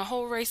addressing a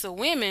whole race of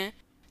women,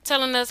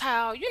 telling us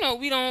how,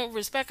 we don't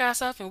respect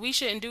ourselves and we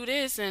shouldn't do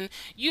this and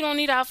you don't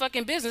need our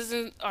fucking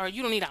business or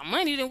you don't need our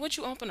money, then what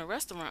you open a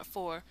restaurant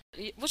for?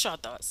 What's your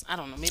thoughts? I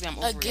don't know. Maybe I'm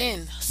overreacting.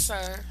 Again,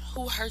 sir,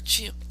 who hurt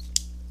you?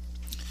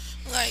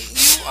 Like,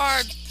 you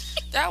are.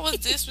 That was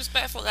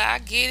disrespectful. Like, I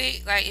get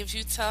it. Like, if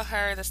you tell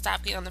her to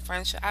stop getting on the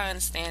furniture, I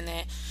understand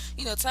that.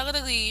 Tell her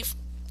to leave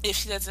if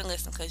she doesn't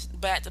listen.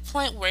 But at the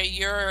point where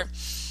you're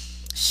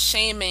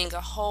shaming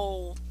a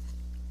whole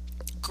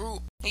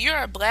group,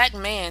 you're a black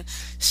man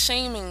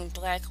shaming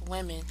black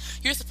women.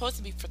 You're supposed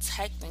to be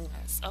protecting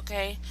us,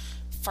 okay?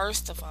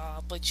 First of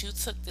all, but you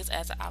took this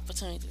as an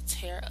opportunity to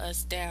tear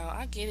us down.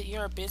 I get it.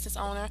 You're a business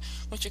owner,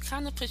 but you've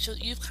kind of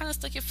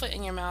stuck your foot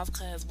in your mouth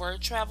because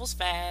word travels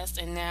fast,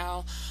 and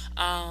now,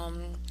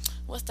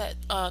 what's that?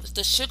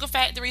 The sugar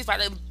factories about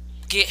to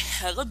get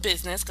hella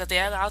business because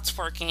they're out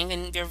twerking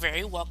and they're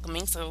very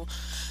welcoming. So,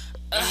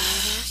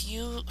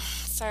 you,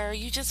 sir,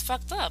 you just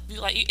fucked up. And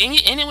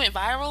it went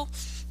viral.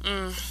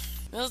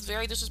 It was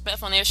very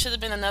disrespectful. And there should have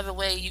been another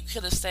way you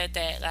could have said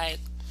that,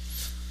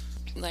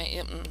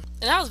 and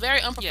that was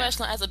very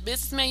unprofessional. As a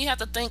businessman, you have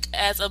to think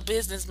as a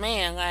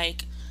businessman.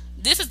 Like,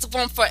 this is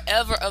going to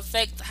forever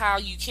affect how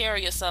you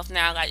carry yourself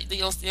now. Like,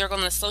 they're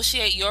going to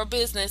associate your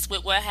business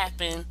with what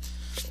happened,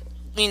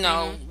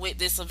 with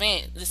this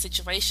event, this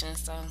situation.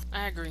 So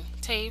I agree.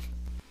 Tave?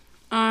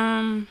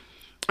 I'm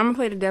gonna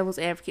play the devil's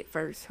advocate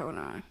first. Hold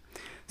on.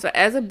 So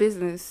as a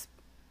business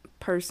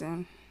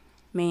person,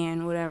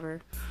 man,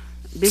 whatever,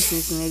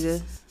 business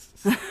nigga.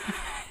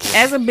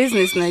 As a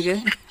business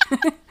nigga.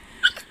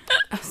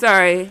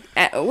 Sorry.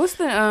 What's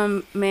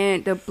the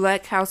man, the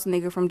black house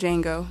nigga from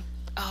Django?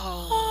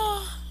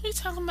 Oh, you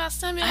talking about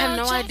Samuel I have L.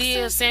 no Jackson?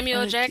 idea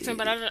Samuel Jackson,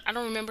 but I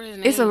don't remember his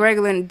name. It's a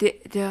regular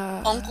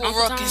Uncle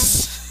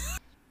Ruckus.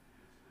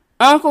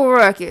 Uncle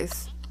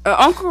Ruckus.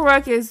 Uncle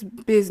Ruckus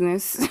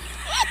business.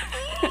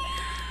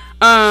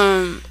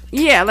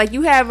 Yeah, like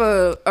you have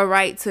a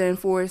right to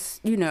enforce,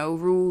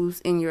 rules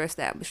in your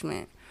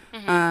establishment.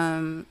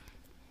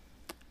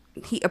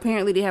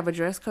 Apparently they have a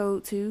dress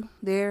code too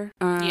there.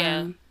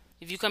 Yeah.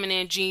 If you coming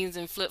in jeans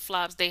and flip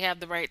flops, they have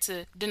the right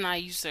to deny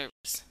you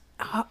service.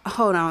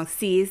 Hold on,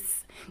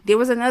 sis. There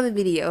was another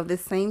video of the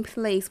same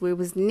place where it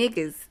was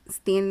niggas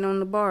standing on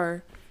the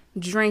bar,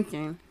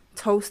 drinking,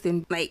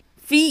 toasting, like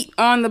feet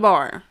on the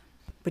bar.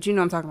 But you know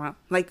what I'm talking about.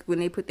 Like when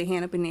they put their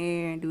hand up in the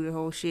air and do the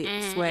whole shit,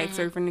 swag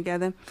surfing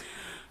together.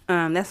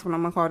 That's what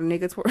I'm gonna call the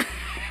nigga twerk.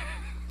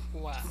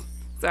 Wow.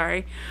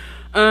 Sorry.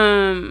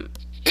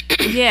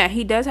 Yeah,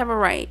 he does have a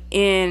right.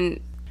 And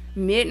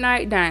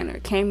Midnight Diner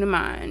came to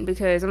mind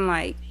because I'm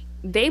like,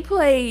 they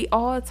play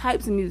all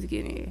types of music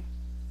in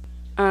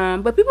there.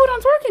 But people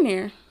don't twerk in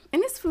there.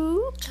 And it's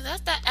food. Cause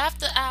that's that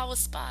after hour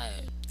spot.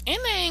 And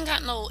they ain't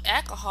got no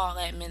alcohol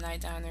at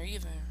Midnight Diner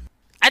either.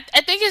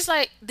 I think it's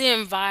like the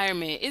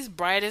environment. It's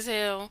bright as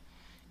hell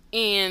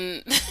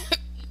in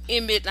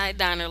in Midnight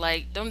Diner,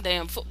 like them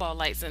damn football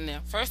lights in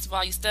there. First of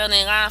all, you stand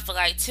in line for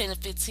like 10 to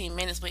 15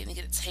 minutes waiting to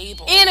get a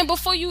table. And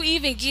before you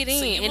even get in,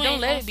 So you and don't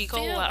ain't let gonna it be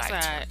cold feel like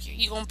outside. turkey.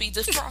 You gonna be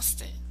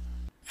defrosted.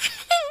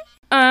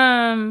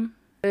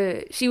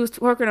 She was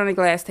working on a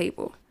glass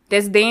table.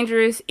 That's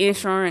dangerous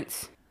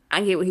insurance. I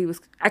can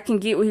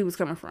get where he was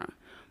coming from.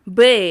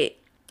 But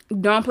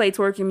don't play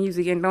twerking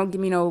music and don't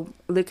give me no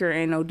liquor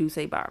and no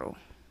Douce bottle,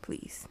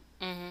 please.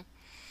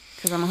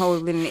 Because I'm going to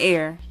hold it in the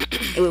air.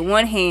 And with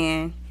one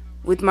hand,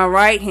 with my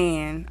right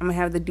hand, I'm going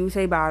to have the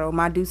Douce bottle,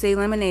 my Douce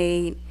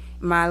lemonade.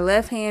 My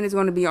left hand is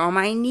going to be on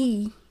my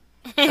knee.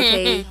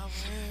 Okay?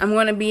 I'm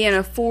going to be in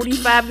a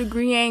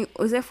 45-degree angle.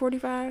 Was that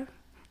 45?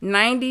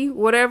 90?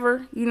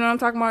 Whatever. You know what I'm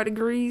talking about,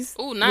 degrees?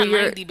 Ooh, not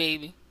 90,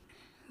 baby.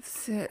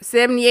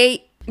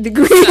 78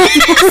 degrees.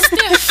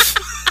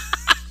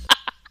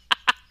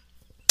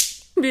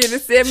 Be in a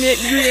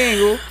 78-degree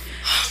angle.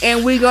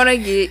 And we're gonna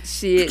get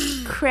shit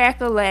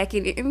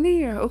crack-a-lacking in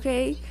there,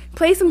 okay?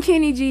 Play some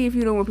Kenny G if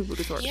you don't want people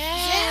to twerk.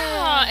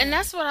 Yeah, and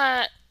that's what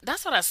I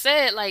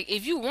said. Like,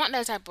 if you want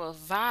that type of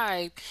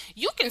vibe,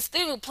 you can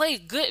still play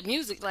good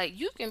music. Like,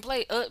 you can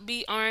play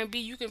upbeat R&B,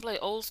 you can play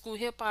old school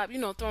hip hop.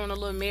 Throwing a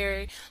little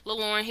Mary,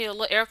 little Lauryn Hill,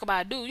 little Erykah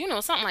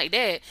Badu, something like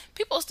that.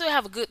 People still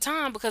have a good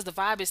time because the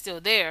vibe is still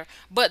there.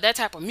 But that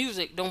type of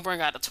music don't bring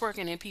out the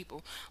twerking in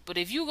people. But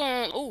if you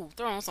gon'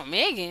 throw on some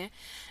Megan,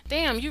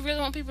 damn, you really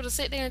want people to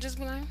sit there and just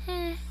be like,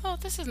 oh,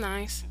 this is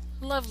nice,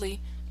 lovely,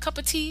 cup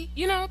of tea,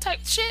 type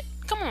shit.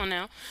 Come on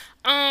now.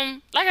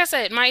 Like I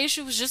said, my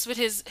issue was just with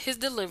his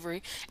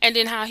delivery and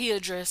then how he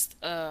addressed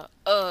a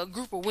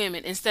group of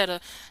women instead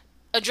of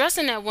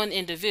addressing that one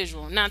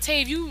individual. Now,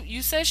 Tave,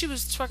 you said she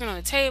was twerking on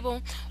the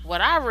table.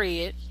 What I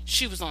read,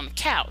 she was on the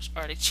couch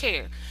or the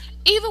chair.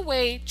 Either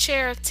way,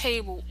 chair,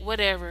 table,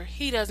 whatever,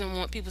 he doesn't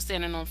want people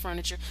standing on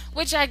furniture,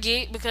 which I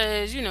get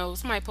because,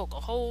 somebody poke a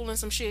hole in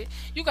some shit.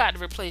 You got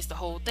to replace the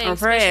whole thing. Or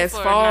her ass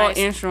fall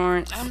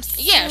insurance.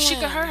 Yeah, she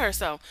could hurt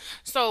herself.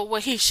 So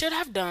what he should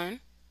have done,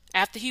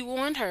 after he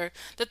warned her,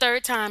 the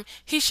third time,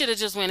 he should have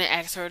just went and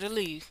asked her to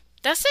leave.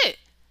 That's it.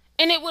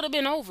 And it would have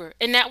been over.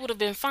 And that would have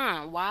been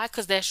fine. Why?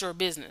 Because that's your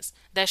business.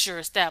 That's your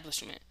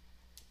establishment.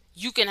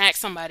 You can ask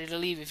somebody to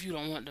leave if you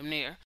don't want them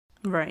there.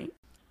 Right.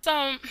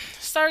 So,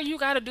 sir, you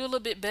got to do a little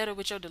bit better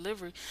with your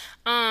delivery.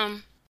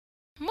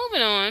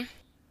 Moving on.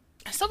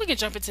 So we can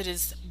jump into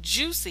this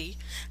juicy,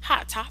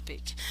 hot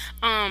topic.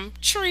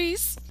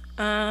 Trees.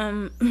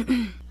 I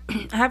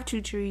have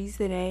 2 trees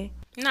today.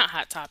 Not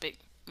hot topic.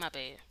 My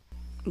bad.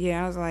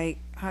 Yeah, I was like,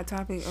 hot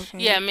topic, okay.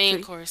 Yeah,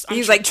 main course.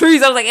 He's like,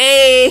 trees. I was like,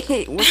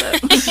 hey, what's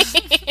up?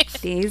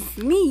 There's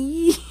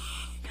me.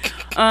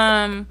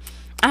 I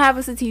have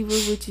a sativa,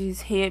 which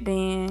is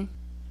headband.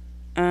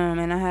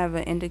 And I have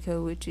an indica,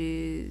 which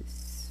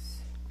is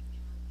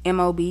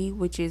MOB,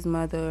 which is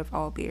mother of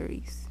all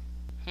berries.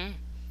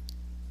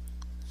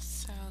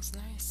 Sounds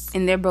nice.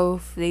 And they're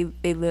both, they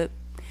look,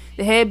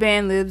 the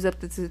headband lives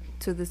up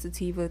to the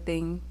sativa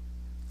thing.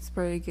 It's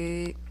pretty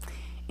good.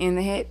 And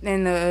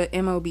the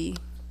MOB.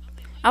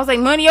 I was like,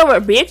 money over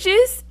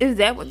bitches? Is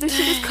that what this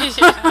shit is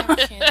called?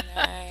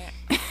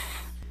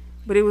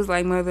 But it was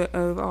like mother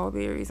of all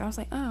berries. I was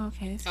like, oh,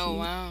 okay. That's Oh, cute.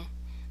 wow.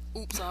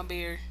 Oops, all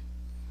berry.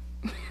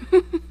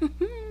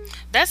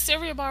 That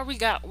cereal bar we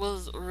got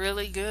was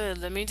really good,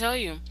 let me tell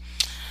you.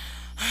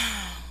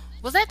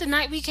 Was that the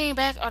night we came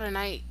back or the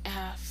night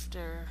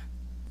after?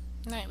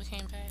 Night we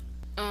came back.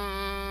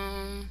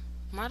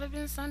 Might have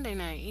been Sunday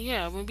night.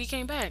 Yeah, when we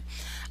came back,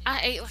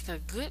 I ate like a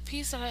good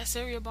piece of that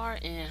cereal bar,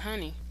 and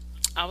honey,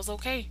 I was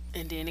okay.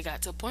 And then it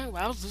got to a point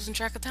where I was losing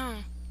track of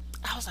time.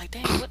 I was like,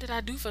 dang, what did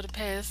I do for the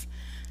past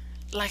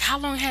like, how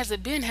long has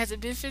it been? Has it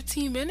been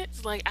 15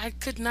 minutes? Like, I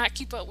could not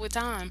keep up with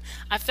time.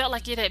 I felt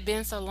like it had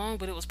been so long,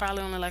 but it was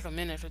probably only like a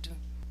minute or two.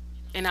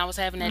 And I was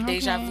having that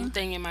deja vu Okay.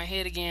 thing in my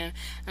head again.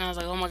 And I was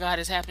like, oh my God,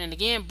 it's happening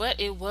again. But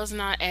it was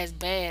not as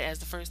bad as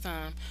the first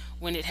time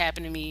when it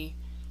happened to me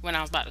when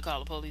I was about to call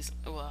the police.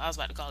 Well, I was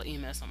about to call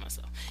EMS on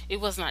myself. It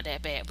was not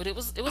that bad, but it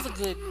was a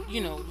good,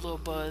 little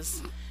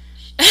buzz.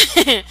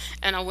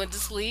 And I went to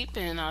sleep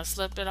and I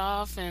slept it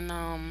off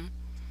and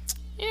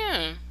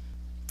yeah,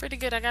 pretty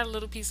good. I got a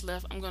little piece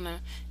left. I'm gonna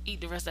eat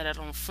the rest of that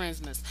on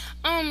Friendsmas.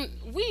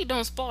 Weed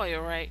don't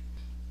spoil, right?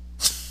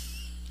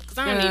 Cause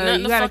I don't need nothing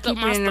You to gotta fuck up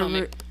keep it my in the.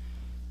 stomach.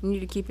 You need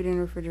to keep it in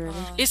the refrigerator.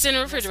 It's in the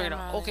Yes, I refrigerator.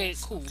 know it Okay,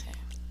 is. cool. Okay.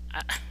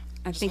 I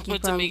I just think you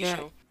wanted to probably make got.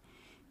 sure.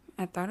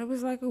 I thought it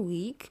was like a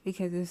week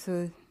because it's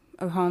a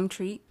home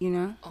treat. You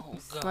know, Oh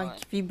it's like God.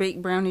 if you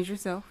bake brownies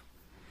yourself.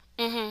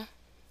 Mhm.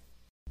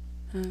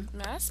 Mm.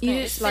 Man, I Eat spent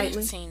it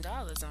slightly.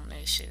 $15 on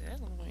that shit.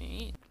 That's what we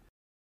eat.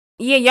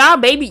 Yeah,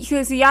 y'all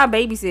cause y'all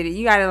babysit it.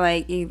 You gotta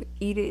like either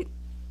eat it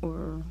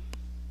or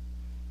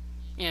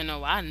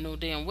I know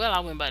damn well I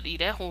wasn't about to eat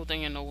that whole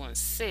thing in no one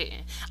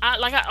sitting. I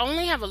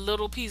only have a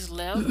little piece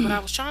left, but I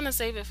was trying to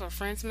save it for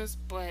Friendsmas,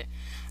 but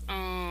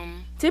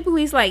um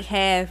typically it's like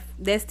half.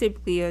 That's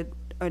typically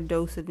a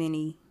dose of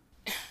any.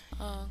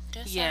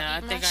 Guess yeah, I'll I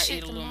eat my think I ate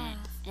shit a little. tomorrow.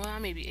 Well, I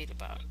maybe ate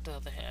about the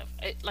other half.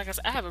 Like I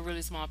said, I have a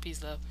really small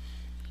piece left,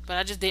 but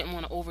I just didn't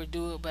want to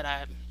overdo it. But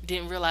I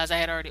didn't realize I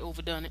had already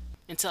overdone it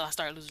until I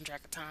started losing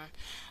track of time.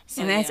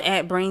 So And that's yeah.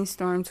 at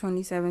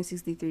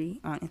brainstorm2763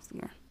 on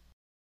Instagram.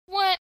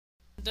 What?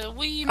 The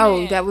weed Oh,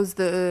 man. that was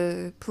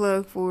the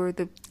plug for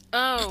the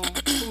Oh,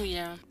 oh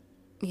yeah.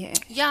 yeah.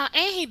 Yeah,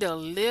 and he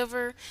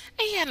delivered.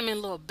 And he had them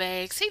in little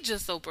bags. He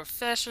just so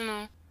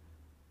professional.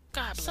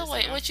 God So bless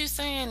wait, him. what you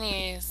saying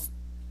is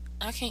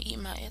I can't eat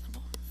my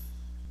edible.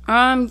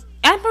 I'm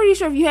pretty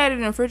sure if you had it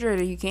in the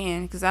refrigerator, you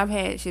can. Because I've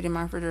had shit in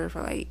my refrigerator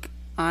for like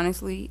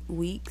honestly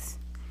weeks,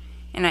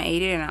 and I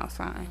ate it and I was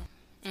fine.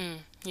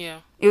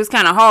 Yeah. It was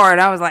kind of hard.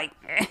 I was like,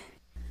 eh.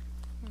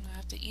 I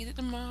have to eat it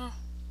tomorrow.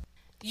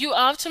 You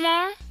off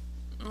tomorrow?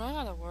 Well, I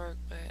gotta work,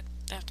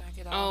 but after I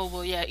get Oh, off.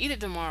 well, yeah. Eat it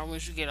tomorrow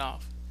once you get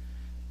off.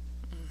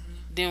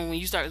 Then when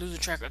you start losing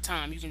track of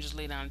time, you can just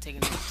lay down and take a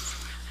nap.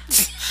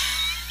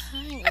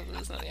 I ain't gonna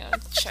lose no damn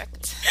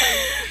checked.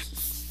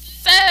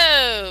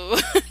 So,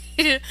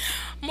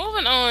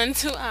 moving on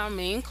to our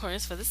main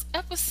course for this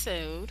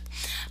episode.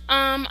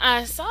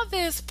 I saw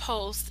this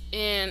post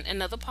in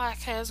another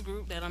podcast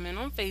group that I'm in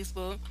on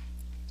Facebook,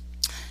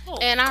 Oh,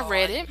 and I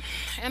read God. it,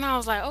 and I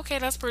was like, okay,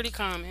 that's pretty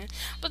common.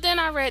 But then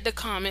I read the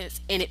comments,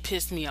 and it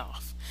pissed me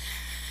off.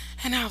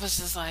 And I was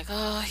just like,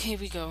 oh, here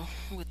we go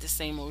with the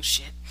same old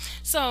shit.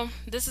 So,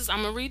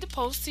 I'm gonna read the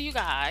post to you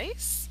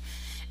guys,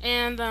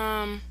 and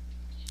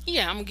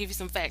yeah, I'm gonna give you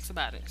some facts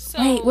about it. Wait,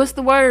 So, what's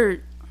the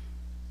word?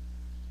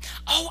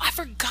 oh, I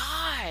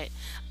forgot.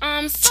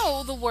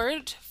 So the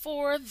word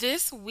for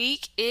this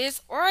week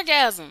is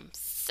orgasm.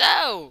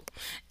 So,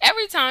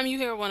 every time you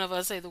hear one of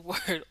us say the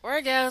word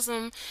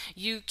orgasm,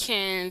 you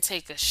can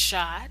take a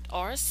shot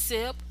or a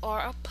sip or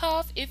a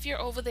puff if you're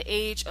over the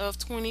age of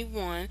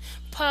 21.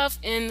 Puff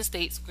in the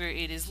states where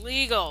it is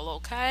legal,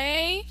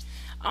 okay?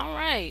 All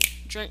right,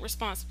 drink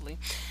responsibly.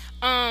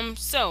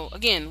 So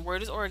again,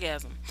 word is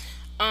orgasm.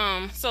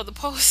 So the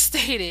post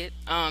stated,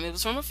 it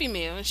was from a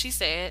female, and she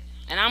said,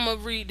 and I'm gonna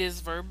read this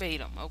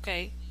verbatim,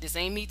 okay? This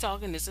ain't me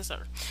talking, this is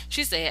her.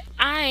 She said,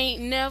 I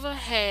ain't never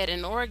had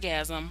an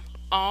orgasm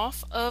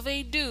off of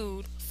a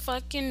dude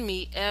fucking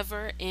me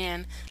ever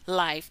in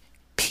life,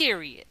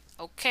 period.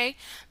 Okay?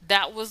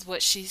 That was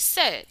what she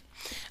said.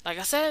 Like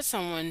I said,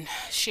 someone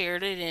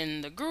shared it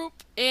in the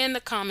group, and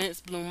the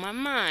comments blew my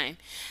mind.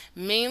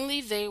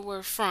 Mainly, they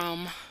were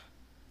from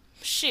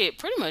shit,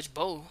 pretty much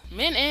both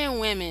men and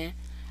women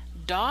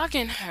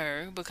dogging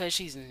her because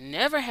she's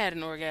never had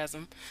an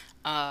orgasm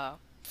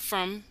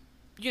from,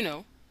 you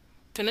know,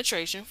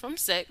 penetration, from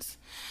sex.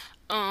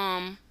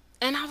 And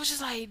I was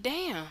just like,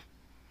 damn,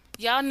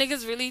 y'all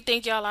niggas really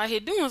think y'all out here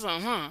doing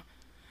something, huh?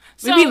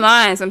 We be So,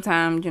 lying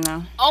sometimes, you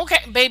know.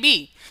 okay,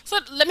 baby. So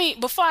let me,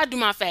 before I do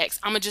my facts,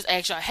 I'm gonna just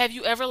ask y'all: have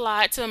you ever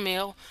lied to a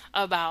male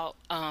about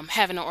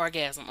having an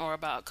orgasm or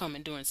about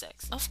coming during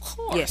sex? Of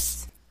course.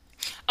 Yes.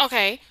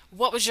 Okay,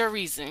 what was your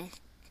reason?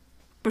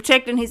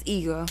 Protecting his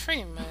ego.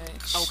 Pretty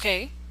much.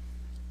 Okay,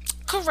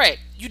 correct.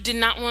 You did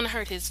not want to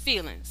hurt his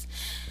feelings.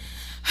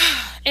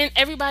 And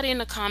everybody in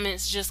the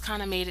comments just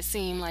kind of made it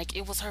seem like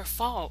it was her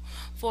fault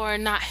for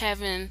not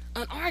having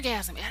an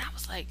orgasm. And I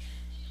was like,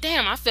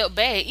 damn, I felt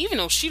bad, even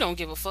though she don't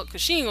give a fuck because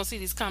she ain't gonna see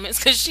these comments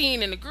because she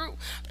ain't in the group.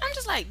 But I'm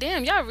just like,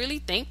 damn, y'all really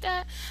think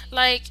that?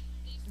 Like,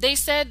 they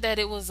said that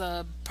it was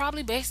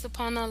probably based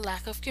upon a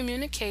lack of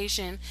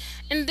communication.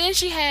 And then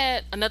she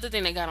had another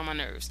thing that got on my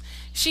nerves.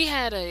 She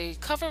had a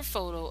cover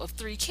photo of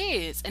 3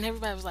 kids, and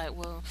everybody was like,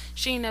 well,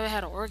 she ain't never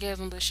had an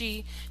orgasm, but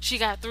she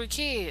got 3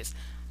 kids.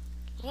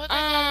 What they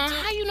gotta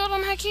How do? you know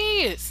them had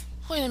kids?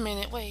 Wait a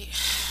minute. Wait.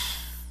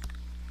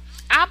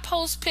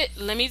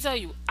 Let me tell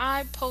you,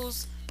 I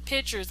post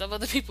pictures of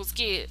other people's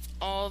kids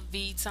all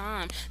the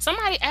time.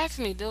 Somebody asked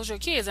me, "Those your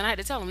kids?" And I had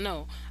to tell them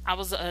no. I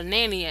was a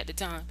nanny at the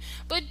time.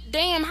 But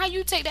damn, how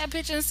you take that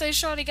picture and say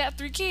Shorty got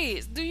 3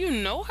 kids? Do you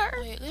know her?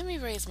 Wait, let me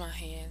raise my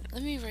hand.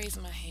 Let me raise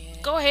my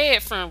hand. Go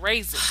ahead, friend,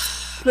 raise it.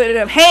 Put it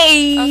up.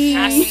 Hey.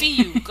 I see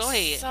you. Go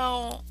ahead.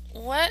 So,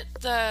 what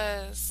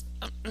does...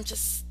 I'm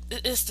just...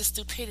 It's the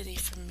stupidity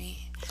for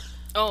me.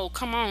 Oh,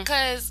 come on.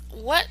 Because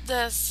what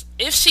does...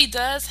 If she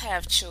does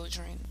have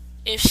children,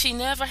 if she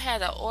never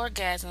had an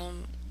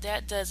orgasm,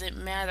 that doesn't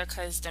matter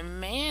because the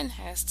man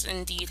has to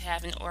indeed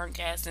have an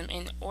orgasm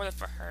in order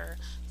for her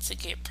to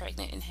get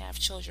pregnant and have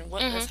children.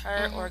 What does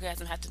her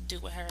orgasm have to do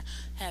with her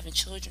having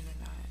children or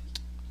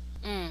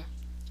not?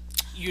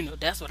 You know,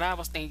 that's what I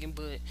was thinking,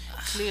 but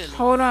clearly.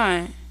 Hold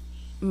on.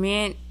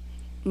 Men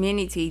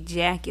need to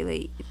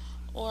ejaculate.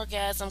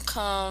 Orgasm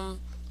come...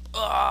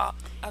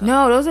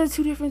 No, those are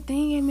two different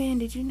things, man.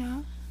 Did you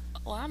know?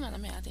 Well, I'm not a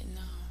man. I didn't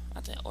know.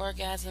 I think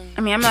orgasm...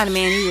 I mean, I'm not a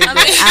man either.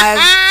 But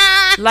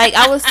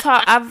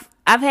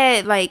I've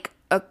had like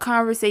a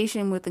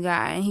conversation with a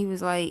guy, and he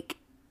was like,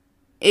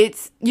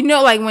 "It's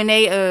like when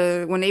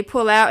they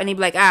pull out and they be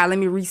like, let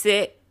me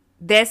reset."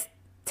 That's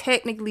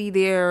technically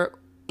their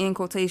in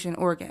quotation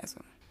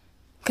orgasm,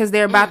 because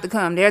they're about to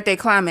come. They're at their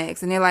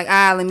climax, and they're like,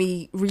 let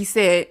me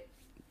reset,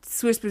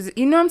 switch position.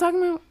 You know what I'm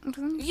talking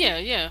about? Yeah.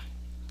 Yeah.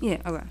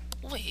 Okay.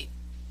 Wait.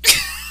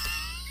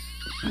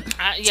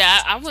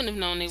 I wouldn't have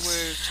known they were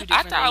two different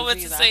I thought it was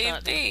things the either.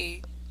 same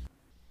thing.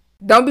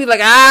 Don't be like,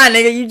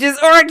 nigga, you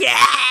just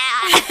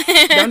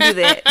orgasm. Don't do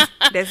that.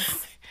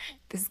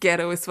 That's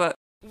ghetto as fuck.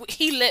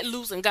 He let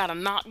loose and got her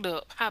knocked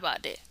up. How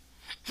about that?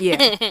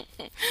 Yeah.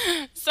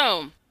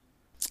 So,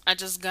 I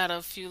just got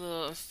a few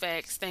little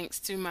facts thanks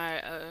to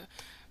my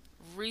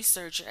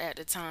researcher at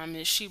the time,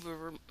 Miss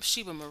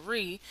Sheba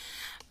Marie.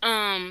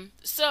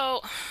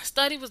 So,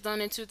 study was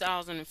done in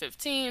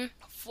 2015.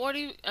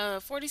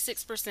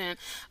 46%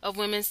 of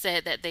women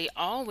said that they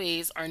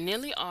always or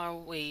nearly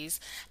always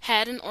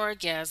had an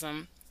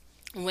orgasm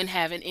when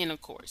having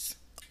intercourse.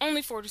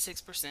 Only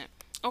 46%.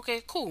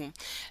 Okay, cool.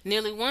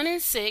 Nearly 1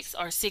 in 6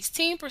 or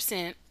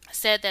 16%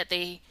 said that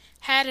they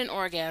had an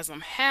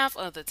orgasm half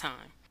of the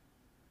time.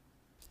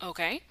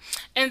 Okay.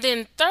 And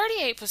then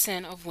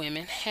 38% of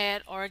women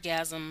had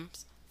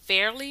orgasms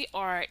fairly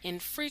or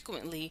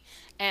infrequently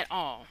at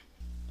all.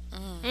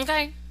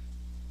 Okay?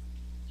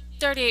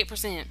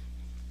 38%.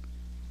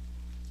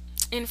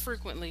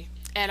 Infrequently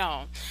at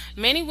all.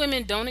 Many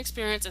women don't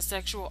experience a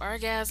sexual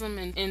orgasm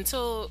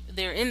until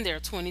they're in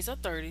their 20s or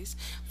 30s.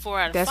 4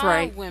 out of That's 5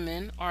 right.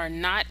 women are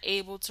not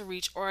able to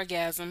reach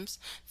orgasms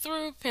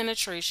through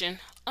penetration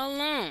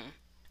alone.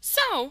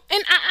 So,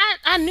 and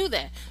I knew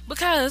that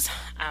because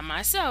I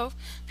myself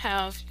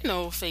have,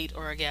 fake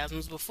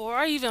orgasms before.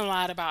 I even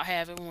lied about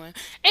having one. And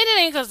it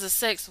ain't because the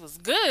sex was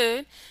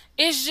good.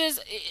 It's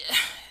just,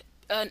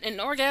 an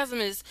orgasm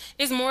is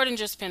more than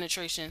just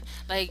penetration.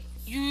 Like,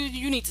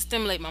 you need to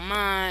stimulate my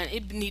mind.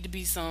 It need to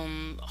be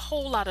a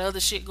whole lot of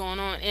other shit going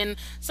on. And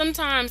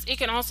sometimes it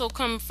can also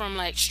come from,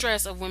 like,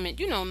 stress of women,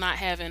 not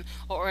having an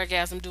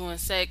orgasm during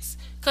sex.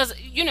 Because,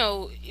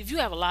 if you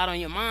have a lot on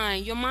your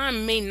mind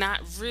may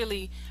not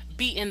really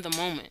be in the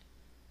moment.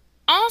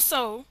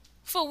 Also,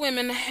 for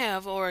women to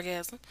have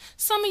orgasm,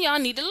 some of y'all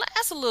need to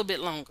last a little bit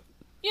longer.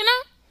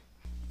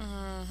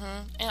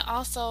 And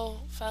also,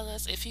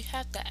 fellas, if you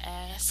have to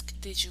ask,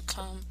 did you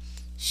come?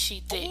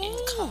 She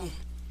didn't come.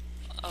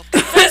 Okay.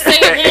 Say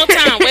it one more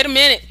time. Wait a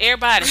minute,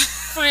 everybody.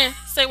 Friend,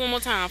 say it one more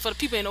time for the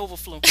people in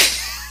overflow.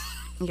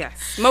 Yeah,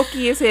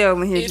 smoky as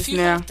hell in here If just you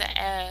now. have to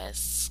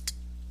ask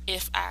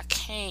if I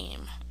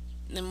came,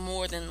 then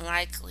more than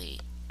likely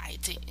I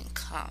didn't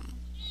come.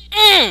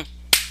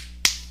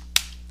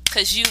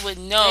 Because you would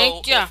know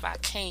Thank ya. if I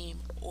came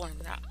or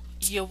not.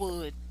 You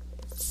would.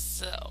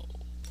 So,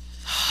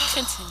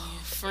 continue.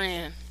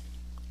 Friend,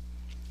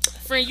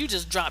 you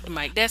just dropped the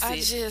mic. That's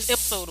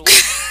episode over.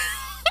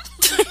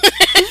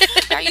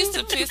 That used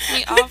to piss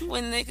me off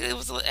when niggas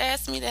was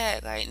ask me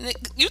that. Like,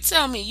 you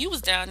tell me you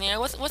was down there.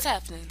 What's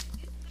happening?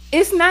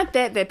 It's not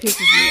that pisses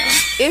me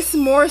off. It's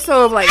more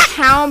so of like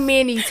how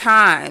many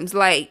times.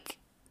 Like,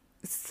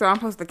 so I'm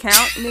supposed to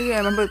count,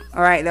 nigga.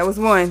 All right, that was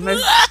one.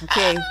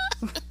 Okay.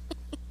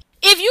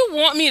 If you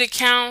want me to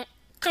count,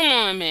 come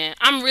on, man.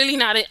 I'm really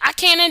not. I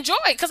can't enjoy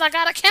it because I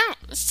gotta count.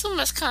 It's too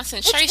much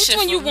concentration. Which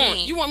one for you me. want?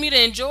 You want me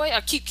to enjoy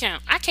or keep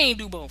count? I can't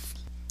do both.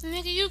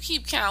 Nigga, you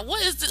keep count.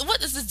 What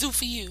does this do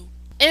for you?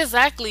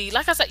 Exactly.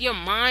 Like I said, your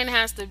mind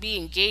has to be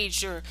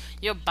engaged.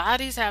 Your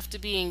bodies have to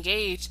be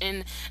engaged.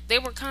 And they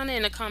were kind of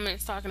in the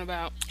comments talking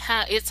about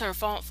how it's her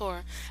fault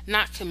for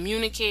not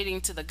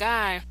communicating to the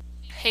guy,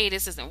 hey,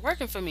 this isn't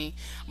working for me.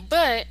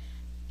 But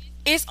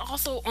it's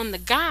also on the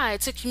guy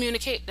to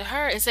communicate to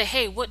her and say,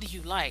 hey, what do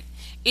you like?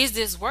 Is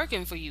this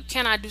working for you?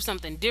 Can I do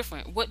something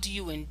different? What do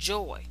you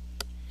enjoy?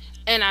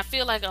 And I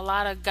feel like a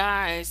lot of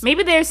guys...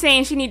 Maybe they're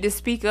saying she need to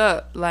speak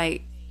up.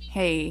 Like,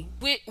 hey.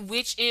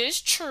 Which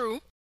is true.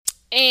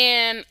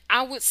 And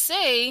I would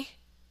say,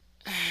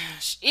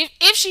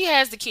 if she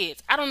has the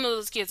kids, I don't know if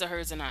those kids are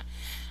hers or not.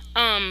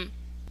 I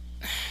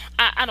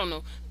I don't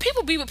know.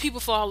 People be with people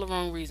for all the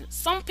wrong reasons.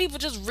 Some people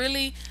just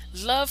really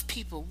love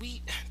people.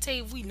 We tell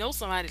you, we know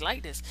somebody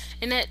like this,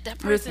 and that Listen,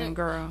 person.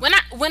 girl.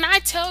 When I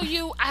tell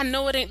you, I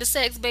know it ain't the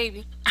sex,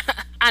 baby.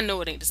 I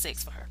know it ain't the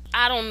sex for her.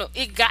 I don't know.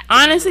 It got to be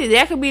Honestly, love.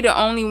 that could be the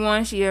only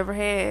one she ever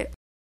had.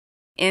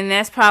 And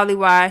that's probably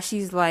why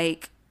she's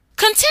like,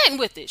 Content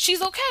with it. She's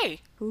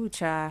okay. ooh,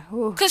 child.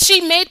 Ooh. Cause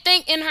she may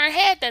think in her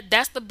head that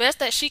that's the best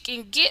that she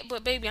can get,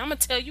 but baby, I'm gonna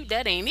tell you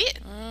that ain't it.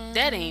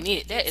 That ain't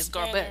it. That is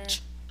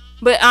garbage.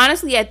 But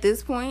honestly, at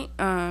this point,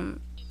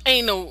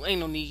 Ain't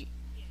no need.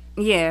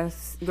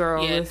 yes,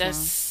 girl, Yeah,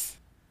 listen.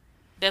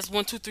 that's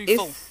 1, 2, 3,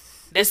 4. That's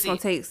It's gonna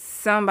it. take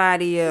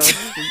somebody else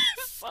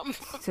Some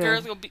to-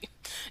 girls gonna be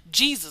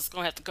Jesus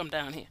gonna have to come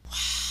down here.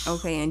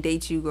 okay and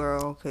date you,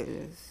 girl,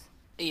 because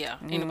Yeah,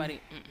 ain't nobody.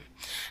 Mm-mm.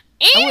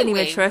 I wouldn't even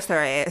Anyway, trust her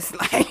ass.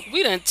 Like,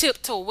 we done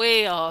tiptoe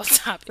way off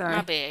topic. Sorry.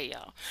 My bad,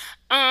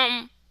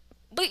 y'all.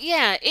 But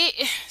yeah,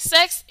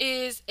 sex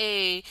is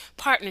a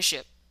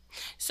partnership.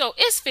 So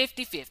it's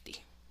 50-50.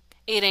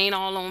 It ain't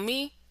all on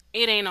me.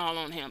 It ain't all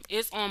on him.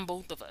 It's on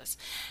both of us.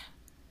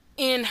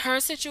 In her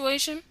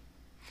situation,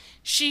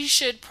 she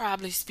should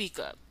probably speak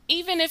up.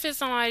 Even if it's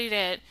somebody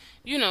that,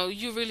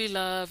 you really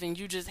love and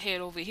you just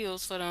head over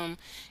heels for them.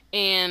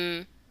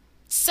 And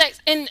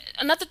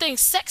another thing,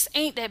 sex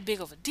ain't that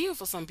big of a deal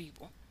for some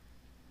people.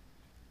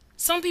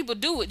 Some people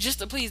do it just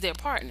to please their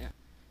partner.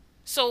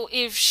 So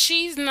if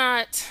she's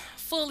not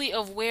fully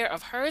aware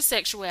of her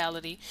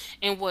sexuality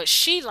and what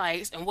she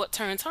likes and what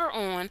turns her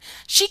on,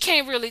 she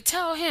can't really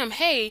tell him,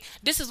 hey,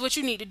 this is what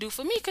you need to do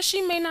for me, because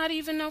she may not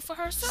even know for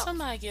herself.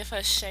 Somebody give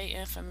her straight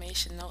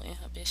information, no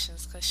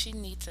inhibitions, because she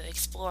needs to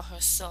explore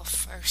herself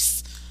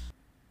first.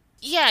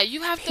 Yeah,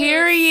 you have to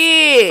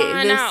period.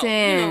 find out,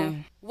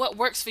 Listen, what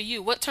works for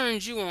you, what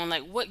turns you on,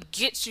 like what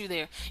gets you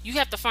there. You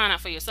have to find out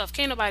for yourself.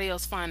 Can't nobody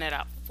else find that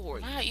out for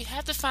you. Right, you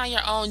have to find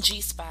your own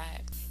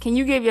G-spot. can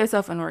you give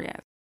yourself an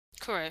orgasm?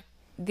 Correct.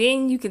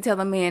 Then you can tell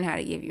a man how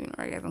to give you an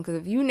orgasm. Because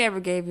if you never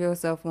gave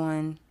yourself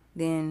one,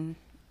 then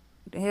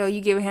the hell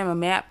you giving him a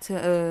map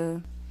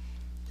to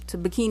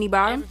Bikini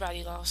Bottom?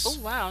 Everybody lost.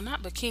 Oh wow,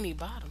 not Bikini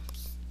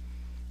Bottoms.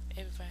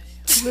 Everybody.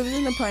 Living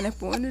in the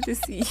pineapple under the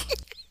sea.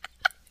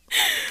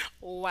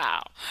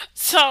 Wow.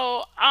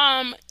 So,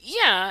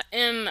 yeah,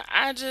 and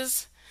I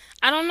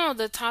don't know,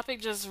 the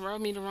topic just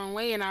rubbed me the wrong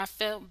way, and I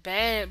felt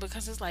bad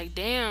because it's like,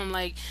 damn,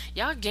 like,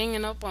 y'all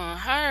ganging up on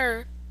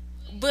her,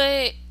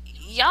 but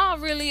y'all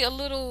really a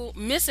little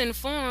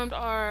misinformed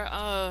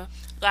or,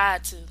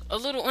 Lied to. a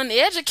little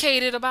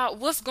uneducated about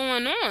what's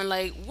going on.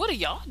 Like, what are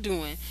y'all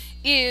doing?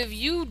 If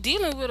you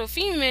dealing with a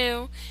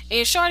female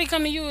and shorty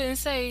come to you and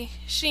say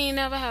she ain't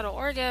never had an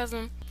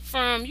orgasm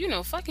from,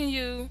 fucking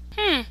you,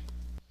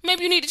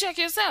 maybe you need to check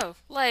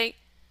yourself. Like,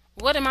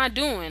 what am I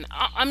doing?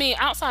 I mean,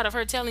 outside of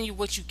her telling you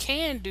what you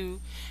can do,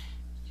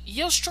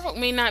 your stroke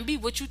may not be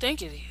what you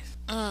think it is.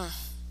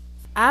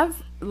 I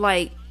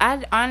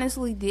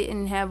honestly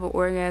didn't have an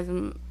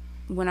orgasm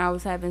when I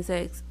was having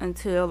sex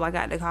until I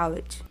got to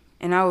college.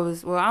 And I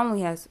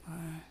only had,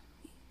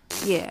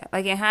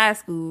 like in high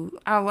school,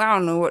 I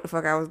don't know what the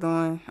fuck I was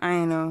doing. I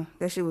ain't know.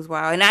 That shit was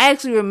wild. And I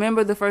actually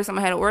remember the first time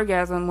I had an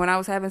orgasm when I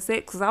was having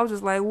sex, because I was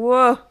just like,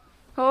 whoa,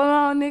 hold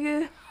on,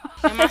 nigga.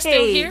 Am I still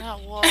Hey. here?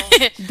 Not wall.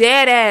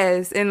 Dead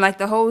ass. And like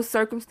the whole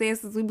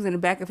circumstances, we was in the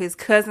back of his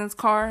cousin's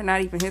car,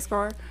 not even his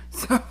car.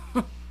 So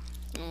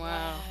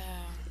Wow.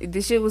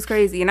 this shit was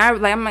crazy. And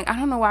I'm like, I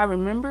don't know why I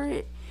remember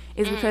it.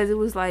 It's because it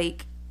was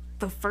like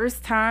the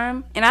first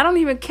time, and I don't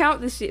even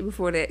count this shit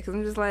before that, because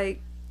I'm just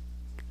like,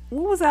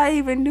 what was I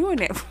even doing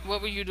that for?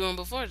 What were you doing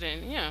before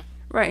then? Yeah.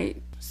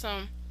 Right.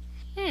 So,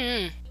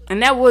 And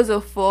that was a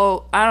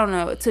full, I don't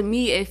know, to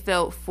me it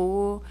felt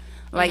full.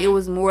 Like it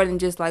was more than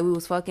just like we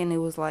was fucking. It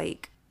was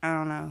like, I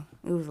don't know,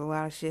 it was a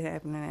lot of shit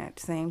happening at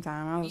the same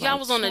time. I was y'all like,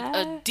 was on a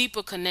 "Child,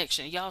 deeper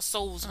connection. Y'all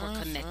souls were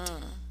connected.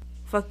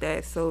 fuck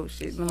that soul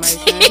shit.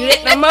 Nobody's trying to do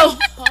that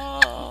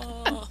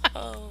no more.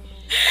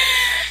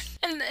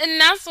 And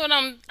that's what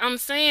I'm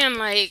saying.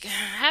 Like,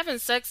 having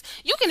sex,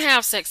 you can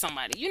have sex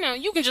somebody.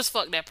 You can just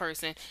fuck that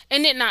person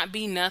and it not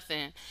be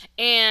nothing.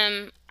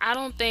 And I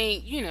don't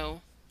think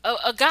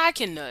a guy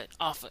can nut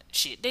off of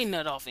shit. They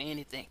nut off of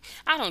anything.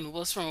 I don't know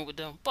what's wrong with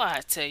them, but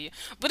I tell you.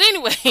 But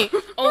anyway,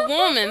 a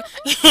woman,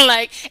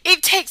 like,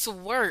 it takes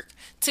work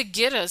to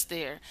get us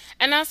there.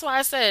 And that's why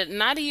I said,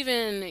 not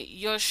even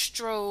your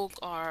stroke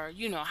or,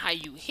 how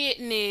you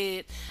hitting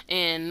it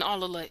and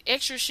all of the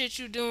extra shit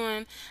you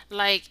doing.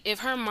 Like, if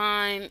her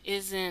mind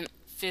isn't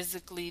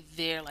physically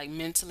there, like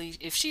mentally,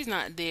 if she's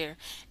not there,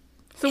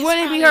 So it's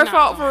wouldn't it be probably her not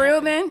fault gonna for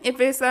real happen.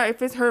 then?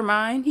 If it's her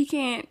mind, he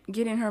can't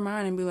get in her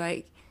mind and be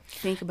like,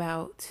 think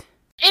about.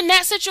 In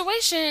that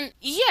situation,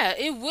 yeah,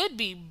 it would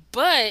be,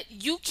 but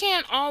you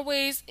can't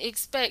always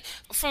expect.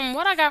 From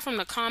what I got from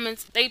the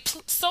comments, they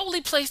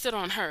solely placed it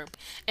on her,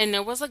 and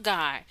there was a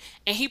guy,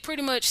 and he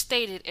pretty much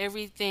stated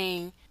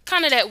everything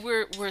kind of that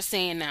we're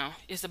saying now.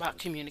 It's about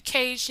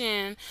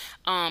communication.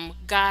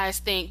 Guys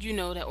think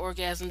that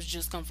orgasms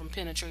just come from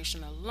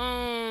penetration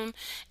alone,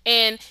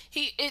 and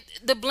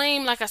the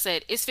blame, like I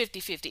said, is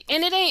 50-50,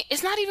 and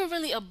it's not even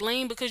really a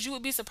blame, because you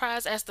would be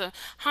surprised as to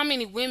how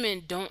many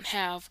women don't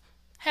have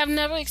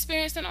never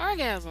experienced an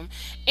orgasm.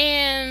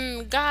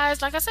 And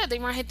guys, like I said, they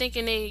right here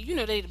thinking they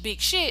the big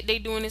shit, they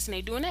doing this and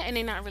they doing that, and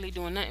they not really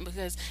doing nothing,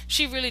 because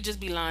she really just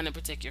be lying to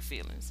protect your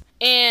feelings.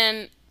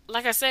 And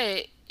like I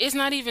said, it's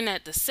not even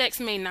that the sex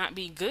may not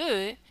be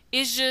good.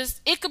 It's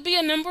just, it could be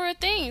a number of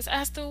things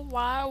as to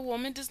why a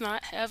woman does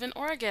not have an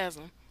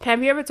orgasm.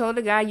 Have you ever told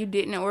a guy you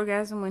didn't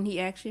orgasm when he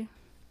asked you?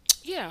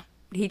 Yeah.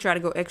 Did he try to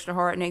go extra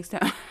hard next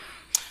time?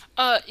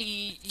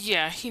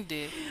 Yeah, he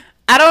did.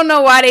 I don't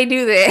know why they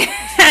do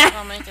that.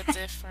 Gonna make a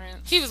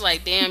difference. He was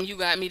like, "Damn, you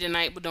got me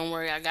tonight, but don't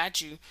worry, I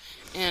got you."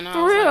 And I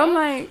For was real,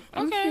 like,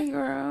 I'm like, okay,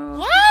 girl.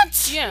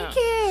 what? Yeah.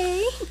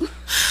 Okay.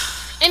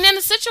 And then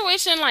a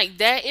situation like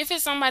that, if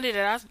it's somebody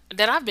that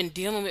I've been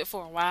dealing with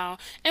for a while,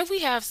 and we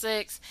have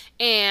sex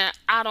and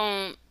I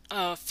don't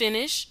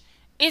finish,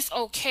 it's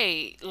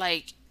okay.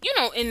 Like,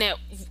 in that,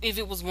 if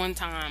it was one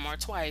time or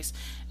twice,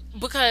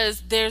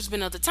 because there's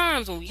been other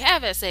times when we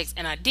have had sex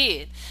and I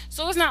did.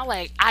 So it's not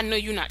like I know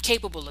you're not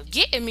capable of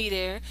getting me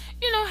there.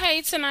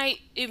 Hey, tonight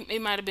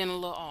it might have been a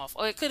little off,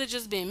 or it could have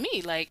just been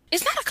me. Like,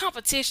 it's not a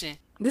competition.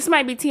 This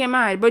might be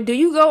TMI, but do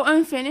you go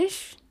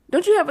unfinished?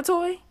 Don't you have a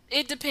toy?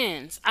 It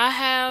depends. I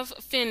have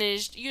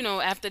finished,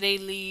 after they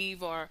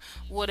leave or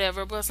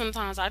whatever, but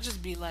sometimes I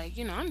just be like,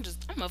 I'm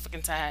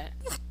motherfucking tired.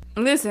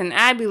 Listen,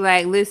 I'd be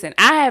like,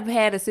 I have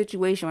had a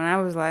situation when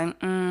I was like,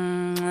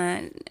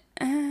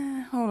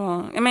 hold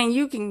on. I mean,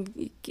 you can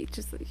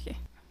just like, yeah.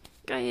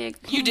 Go ahead.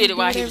 You did it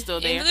while he was still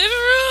there.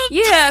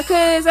 Yeah,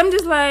 because I'm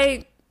just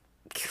like,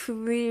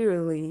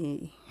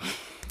 clearly.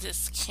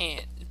 This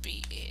can't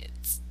be it.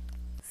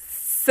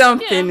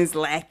 Something is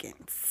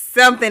lacking.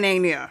 Something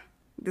ain't there.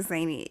 This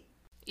ain't it.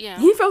 Yeah.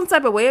 He felt some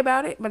type of way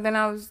about it, but then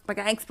I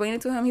explained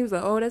it to him. He was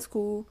like, oh, that's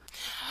cool.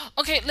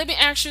 Okay, let me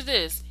ask you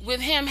this. With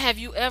him, have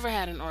you ever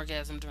had an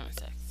orgasm during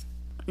sex?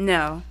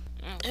 No.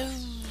 Okay.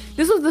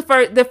 This was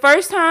the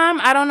first time.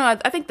 I don't know.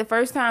 I think the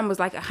first time was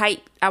like a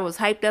hype. I was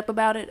hyped up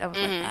about it. I was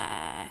like,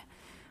 ah.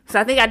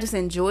 So I think I just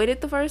enjoyed it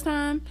the first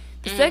time.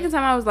 The second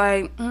time I was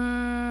like,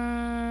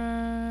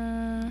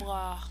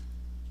 Blah.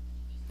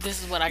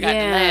 This is what I got the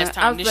last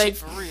time. This shit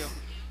for real.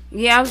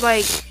 Yeah, I was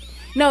like,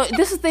 no,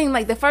 this is the thing.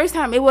 Like, the first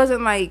time, it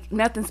wasn't like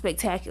nothing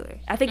spectacular.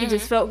 I think it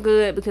just felt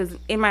good because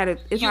it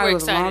probably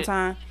was a long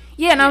time.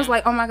 Yeah, and I was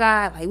like, oh my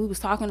God, like we was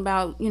talking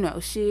about,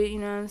 shit, you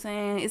know what I'm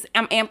saying?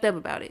 I'm amped up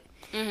about it.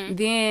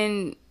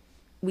 Then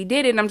we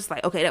did it, and I'm just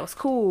like, okay, that was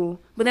cool.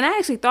 But then I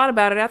actually thought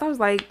about it. I was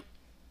like,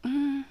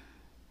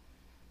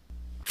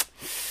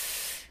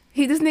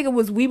 this nigga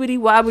was weebity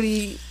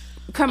wobbity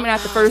coming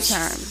out the first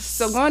time.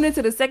 So going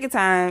into the second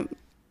time,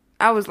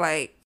 I was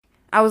like,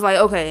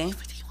 okay.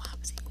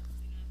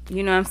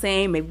 You know what I'm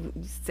saying? Maybe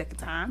second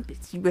time.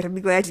 Bitch, you better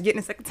be glad you're getting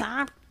a second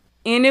time.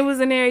 And it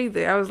wasn't there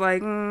either. I was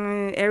like,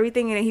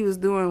 everything that he was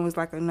doing was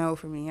like a no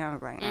for me. I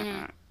was like,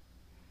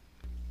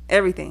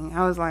 everything.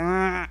 I was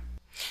like,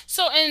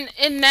 So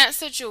in that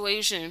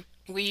situation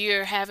where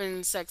you're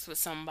having sex with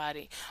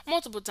somebody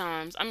multiple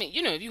times, I mean,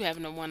 if you're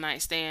having a one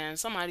night stand,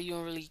 somebody you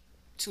don't really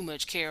too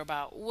much care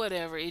about,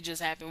 whatever, it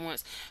just happened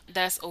once,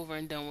 that's over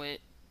and done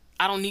with.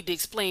 I don't need to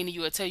explain to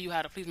you or tell you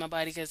how to please my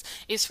body, because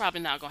it's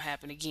probably not going to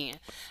happen again.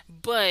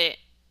 But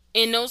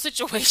in those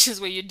situations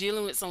where you're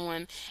dealing with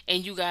someone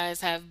and you guys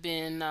have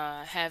been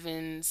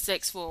having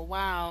sex for a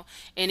while,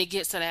 and it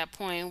gets to that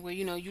point where,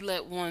 you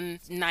let one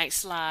night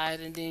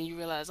slide and then you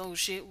realize, oh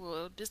shit,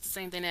 well, this is the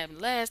same thing that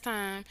happened last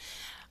time.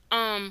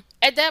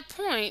 At that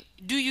point,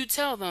 do you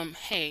tell them,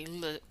 hey,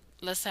 look,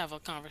 let's have a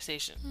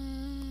conversation?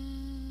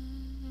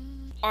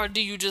 Or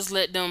do you just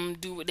let them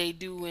do what they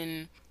do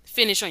and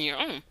finish on your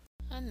own?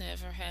 I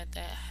never had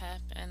that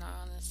happen,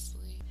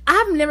 honestly.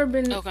 I've never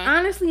been,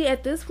 honestly,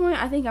 at this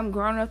point, I think I'm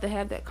grown enough to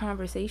have that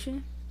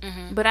conversation.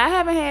 But I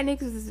haven't had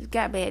niggas that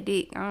got bad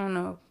dick. I don't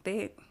know.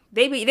 They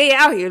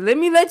out here. Let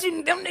me let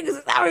you, them niggas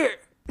is out here.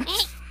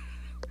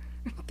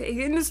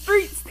 They in the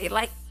streets. They're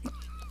like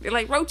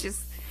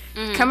roaches.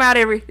 They come out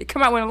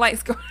when the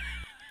lights go.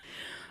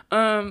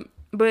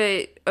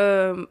 But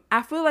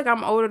I feel like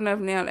I'm old enough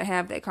now to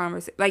have that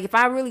conversation. Like, if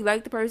I really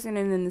like the person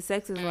and then the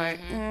sex is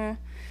like,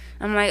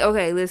 I'm like,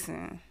 okay,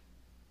 listen.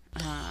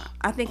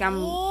 I think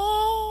I'm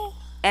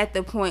at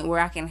the point where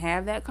I can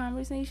have that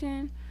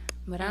conversation,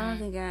 but I don't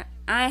think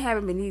I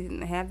haven't been needing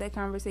to have that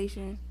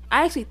conversation.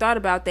 I actually thought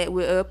about that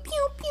with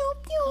pew pew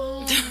pew.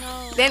 Oh,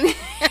 no. Then,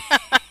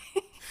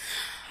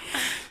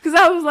 because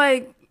I was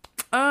like,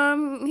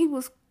 he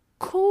was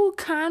cool,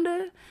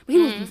 kinda, but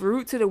he was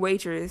rude to the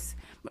waitress.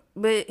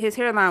 But his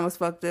hairline was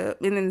fucked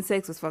up, and then the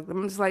sex was fucked up.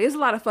 I'm just like, there's a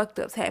lot of fucked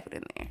ups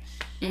happening there,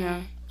 you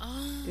know.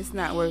 It's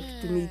not worth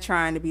me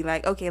trying to be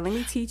like, okay, let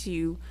me teach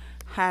you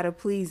how to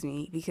please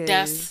me, because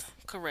that's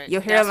correct.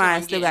 Your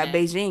hairline still got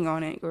Beijing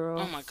on it, girl.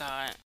 Oh my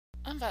God.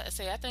 I'm about to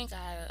say, I think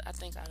I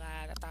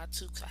lied. I thought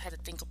too, 'cause I had to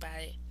think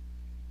about it.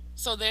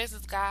 So there's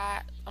this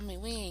guy. I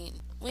mean,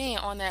 we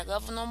ain't on that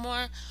level no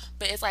more.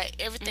 But it's like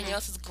everything Mhm.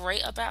 else is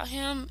great about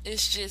him.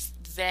 It's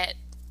just that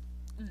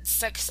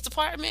sex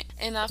department.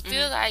 And I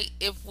feel Mhm. like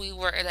if we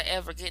were to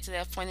ever get to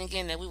that point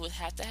again, that we would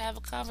have to have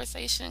a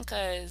conversation.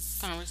 Cause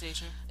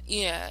Conversation.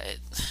 yeah,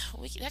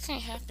 that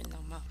can't happen no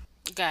more.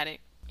 Got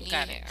it.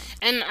 Got it. Yeah.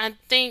 And I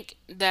think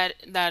that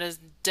that is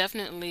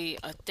definitely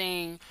a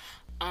thing.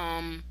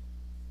 Um,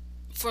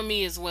 for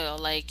me as well.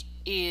 Like,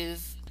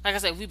 if, like I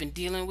said, we've been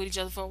dealing with each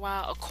other for a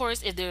while. Of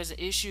course, if there's an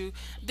issue,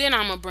 then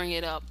I'm gonna bring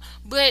it up.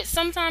 But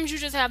sometimes you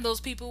just have those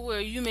people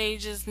where you may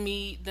just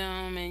meet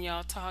them and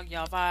y'all talk,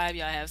 y'all vibe,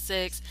 y'all have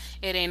sex.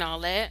 It ain't all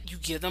that. You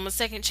give them a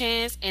second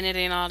chance, and it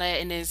ain't all that.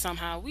 And then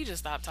somehow we just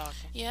stop talking.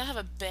 Yeah, I have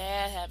a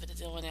bad habit of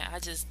doing that. I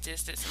just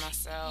distance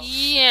myself.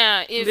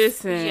 Yeah. If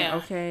Listen, yeah.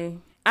 okay.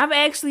 I've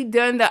actually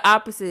done the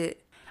opposite.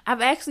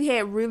 I've actually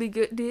had really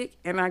good dick,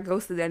 and I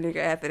ghosted that nigga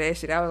after that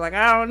shit. I was like,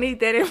 I don't need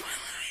that in my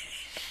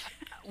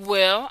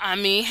Well, I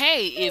mean,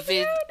 hey, life.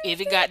 if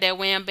it got that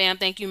wham bam,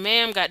 thank you,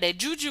 ma'am, got that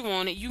juju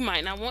on it, you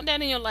might not want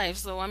that in your life.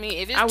 So I mean,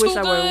 if I it's wish too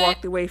I would have good,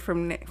 walked away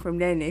from that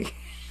nigga.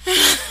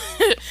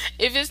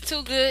 if it's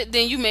too good,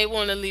 then you may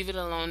want to leave it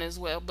alone as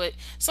well. But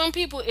some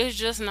people, it's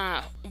just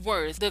not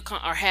worth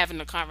or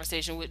having a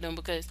conversation with them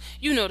because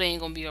you know they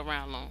ain't gonna be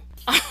around long.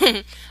 I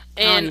don't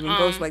and even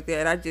ghost like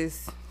that. I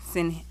just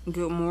send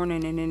good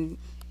morning, and then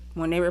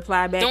when they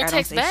reply back, don't I don't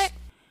text say. back.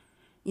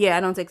 Yeah, I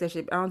don't text that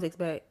shit. I don't text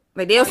back.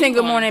 Like they'll Oh, you send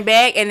good going morning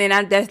back, and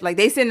then that's like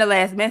they send the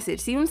last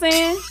message. See what I'm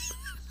saying?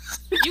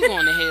 you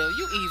going to hell?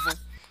 You evil.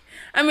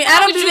 I mean, I How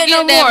don't would do you that no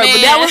get that more,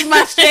 but that man? was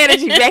my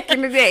strategy back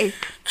in the day.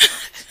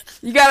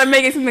 You gotta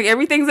make it seem like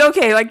everything's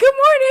okay. Like good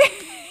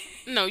morning.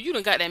 No, you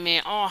done got that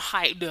man all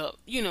hyped up.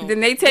 You know,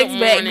 Then they good text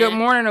back good morning,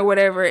 morning or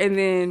whatever, and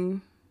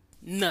then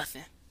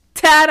nothing.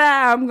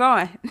 ta-da, I'm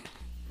gone.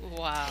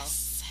 Wow.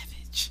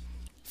 Savage.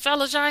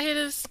 Fellas, y'all hear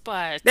this? But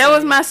I That tell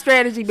was you. my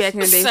strategy back in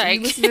the day. So you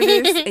Psych. listen to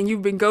this and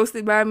you've been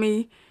ghosted by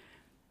me,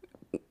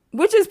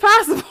 which is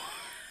possible.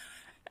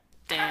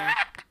 Damn.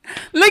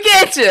 Look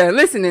at you,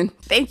 listening.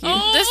 Thank you.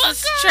 Oh This my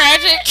is god.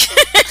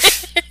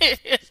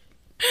 tragic.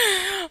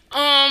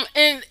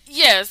 And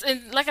yes,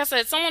 and like I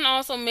said, someone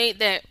also made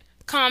that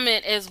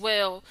comment as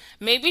well.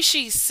 Maybe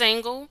she's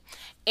single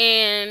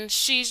and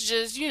she's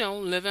just,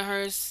 living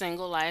her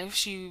single life.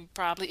 She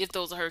probably, if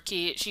those are her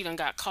kids, she done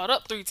got caught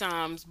up 3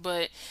 times.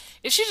 But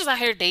if she's just out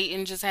here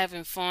dating, just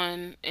having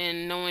fun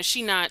and knowing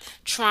she not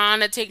trying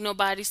to take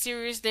nobody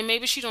serious, then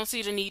maybe she don't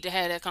see the need to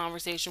have that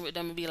conversation with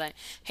them and be like,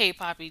 hey,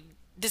 Poppy,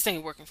 this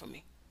ain't working for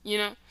me. You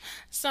know?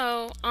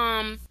 So,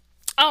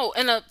 oh,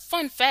 and a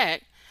fun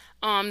fact,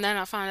 that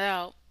I found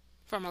out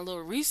from a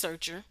little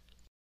researcher,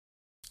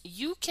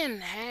 you can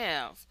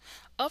have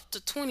up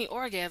to 20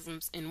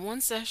 orgasms in one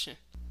session.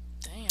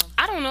 Damn.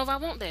 I don't know if I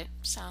want that.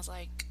 Sounds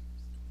like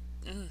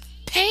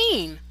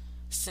Pain.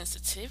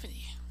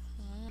 sensitivity.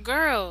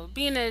 Girl,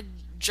 being a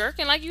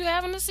jerking like you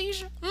having a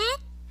seizure?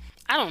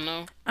 I don't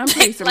know. I'm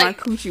pretty sure my Like,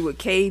 coochie would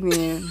cave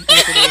in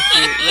after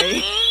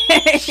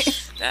that shit,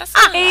 right? That's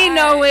a Ain't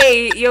no lot.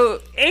 way, yo.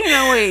 Ain't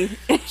no way.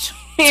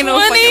 Ain't no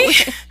fucking 20? way.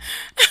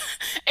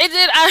 It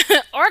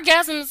did.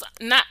 Orgasms,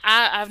 not,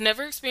 I've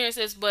never experienced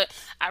this, but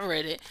I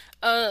read it.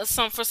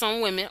 For some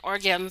women,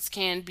 orgasms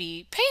can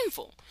be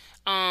painful.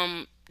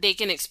 They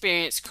can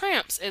experience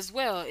cramps as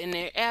well in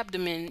their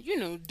abdomen,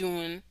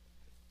 doing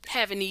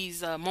having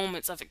these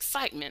moments of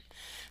excitement.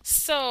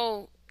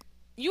 So,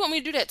 you want me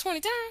to do that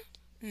 20 times?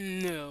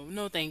 No,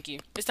 no, thank you.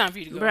 It's time for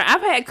you to go. Bro,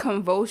 I've had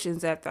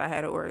convulsions after I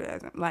had an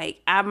orgasm.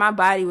 Like, my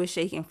body was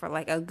shaking for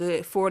like a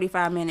good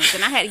 45 minutes.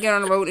 And I had to get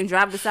on the road and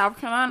drive to South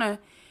Carolina.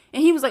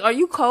 And he was like, are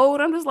you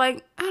cold? I'm just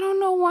like, I don't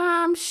know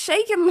why I'm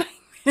shaking like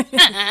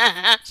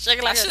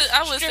Shaking like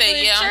I would stripper say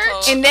in yeah, I'm church.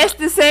 cold. And that's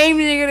the same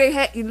nigga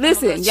that had.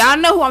 Listen, y'all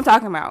know who I'm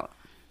talking about.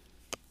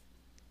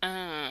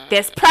 Uh,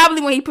 That's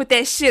probably when he put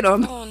that shit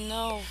on me. Oh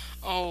no.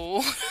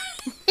 oh,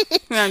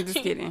 I'm just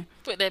kidding.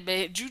 put that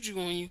bad juju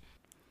on you.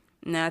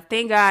 Now,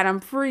 thank God I'm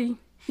free.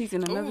 He's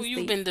in another Oh, state.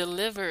 you've been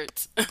delivered.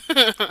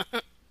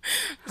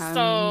 Um,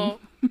 So,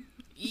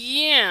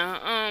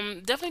 yeah,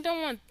 definitely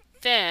don't want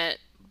that.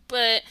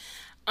 But,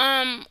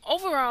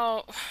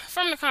 overall,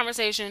 from the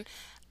conversation,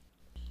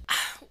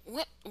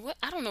 what,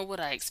 I don't know what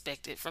I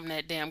expected from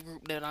that damn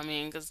group that I'm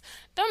in, cause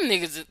them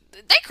niggas,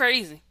 they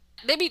crazy.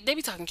 They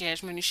be talking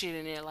cash money shit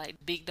in there like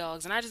big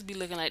dogs, and I just be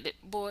looking like that.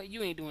 Boy,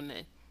 you ain't doing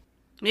that.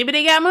 maybe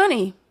they got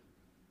money.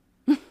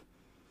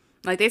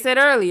 Like they said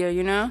earlier,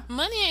 you know?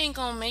 Money ain't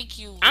gonna make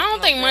you. I don't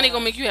look think like money that.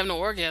 gonna make you have no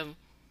orgasm.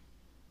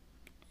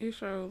 You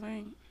sure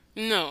ain't.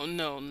 No,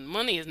 no,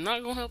 money is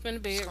not gonna help in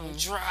the It's bedroom. gonna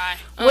dry.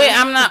 Wait,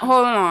 I'm not.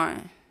 Hold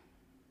on.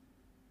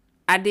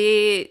 I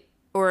did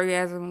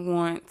orgasm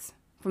once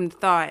from the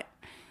thought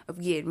of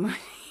getting money.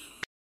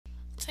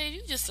 Tay,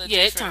 you just a Yeah,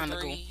 it's different time to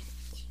go. breed.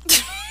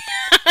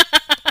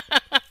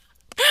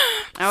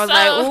 I was So-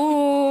 like,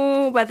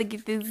 ooh, about to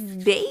get this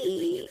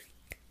date.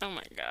 Oh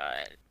my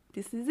god.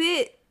 This is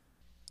it.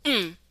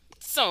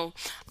 So,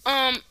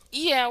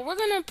 yeah,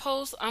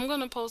 I'm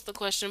gonna post the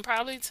question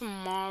probably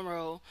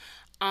tomorrow.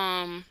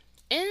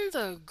 in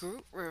the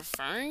group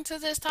referring to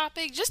this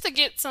topic just to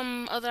get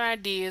some other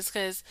ideas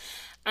because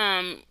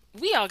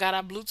we all got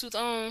our Bluetooth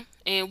on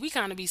and we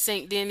kind of be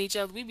synced in each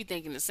other. We be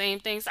thinking the same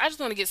things. I just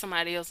want to get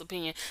somebody else's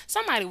opinion.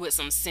 Somebody with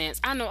some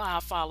sense. I know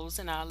our followers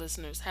and our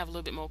listeners have a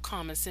little bit more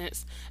common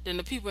sense than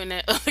the people in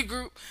that other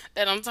group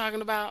that I'm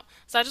talking about.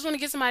 So I just want to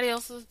get somebody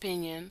else's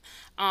opinion.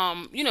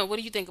 What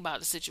do you think about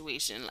the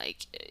situation?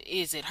 Like,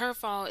 is it her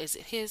fault? Is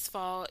it his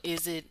fault?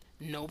 Is it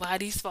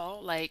nobody's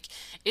fault? Like,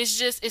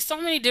 it's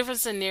so many different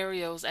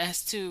scenarios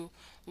as to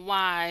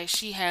why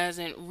she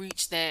hasn't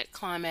reached that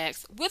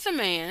climax with a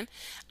man,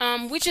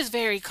 which is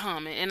very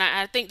common. And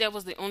I think that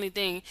was the only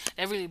thing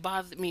that really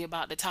bothered me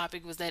about the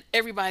topic was that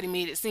everybody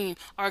made it seem,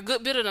 or a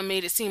good bit of them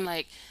made it seem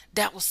like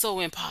that was so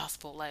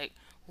impossible. Like,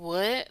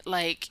 what?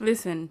 Like,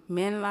 Listen,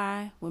 men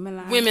lie, women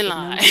but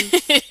lie.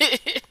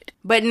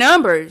 but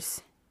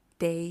numbers,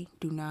 they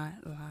do not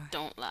lie.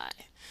 Don't lie.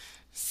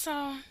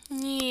 So,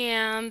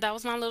 yeah, that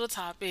was my little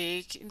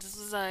topic. This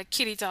was a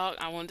kitty talk.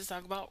 I wanted to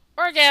talk about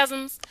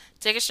orgasms.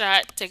 Take a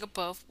shot, take a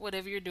puff,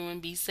 whatever you're doing,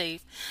 be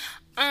safe.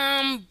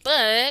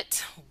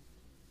 But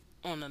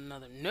on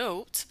another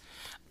note,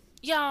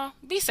 y'all,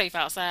 be safe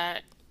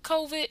outside.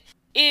 COVID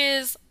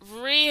is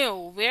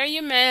real. Wear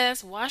your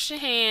mask, wash your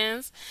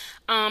hands.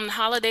 The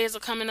holidays are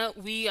coming up.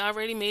 We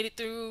already made it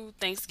through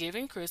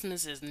Thanksgiving.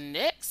 Christmas is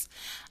next.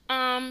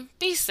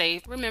 Be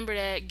safe. Remember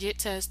that. Get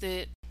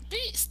tested.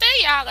 Stay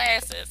y'all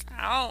asses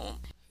home.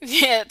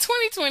 Yeah,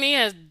 2020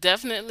 has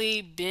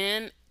definitely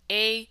been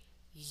a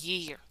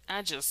year.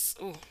 I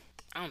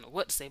don't know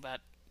what to say about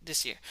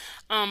this year.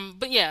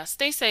 But yeah,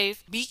 stay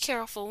safe, be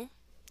careful.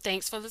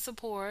 Thanks for the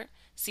support.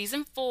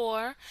 Season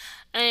 4.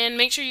 And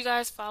make sure you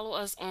guys follow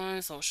us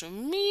on social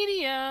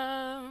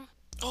media.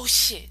 Oh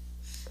shit.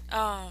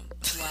 Wow.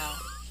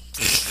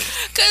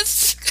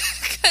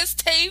 Cause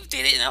Tave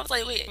did it, and I was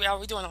like, wait, are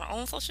we doing our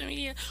own social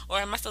media, or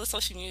am I still a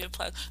social media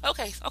plug?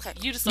 Okay.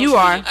 You the You social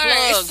are. media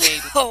plug, baby.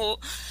 So,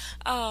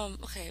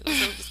 okay, so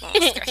we're just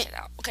gonna scratch it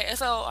out. Okay,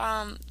 so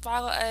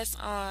follow us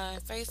on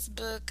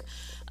Facebook,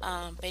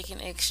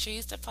 Bacon X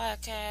Trees the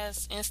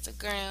podcast,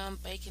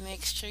 Instagram, Bacon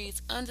X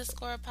Trees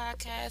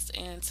 _podcast,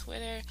 and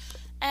Twitter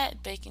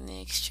at Bacon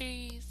X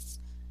Trees.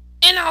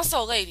 And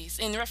also, ladies,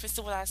 in reference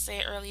to what I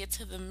said earlier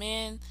to the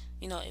men,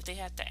 if they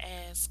have to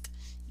ask,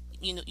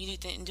 you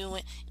didn't do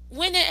it.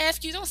 When they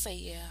ask you, don't say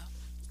yeah.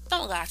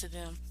 Don't lie to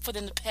them for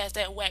them to pass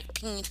that whack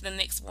peen to the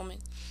next woman.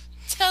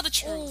 Tell the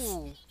truth.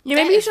 Ooh, Yeah,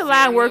 maybe that you is should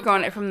lie and very work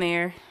on it from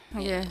there,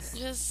 I guess.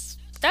 Just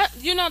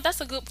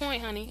that's a good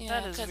point, honey. yeah,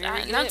 That is because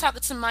very I'm good.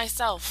 talking to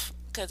myself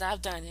because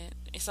I've done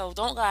it. So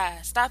don't lie.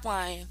 Stop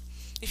lying.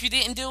 If you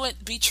didn't do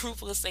it, be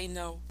truthful and say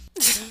no.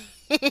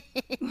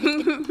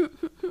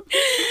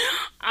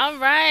 All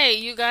right,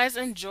 you guys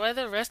enjoy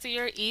the rest of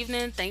your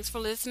evening. Thanks for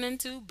listening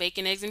to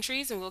Bacon, Eggs, and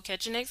Trees, and we'll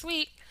catch you next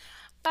week.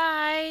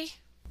 Bye.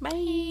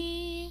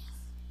 Bye.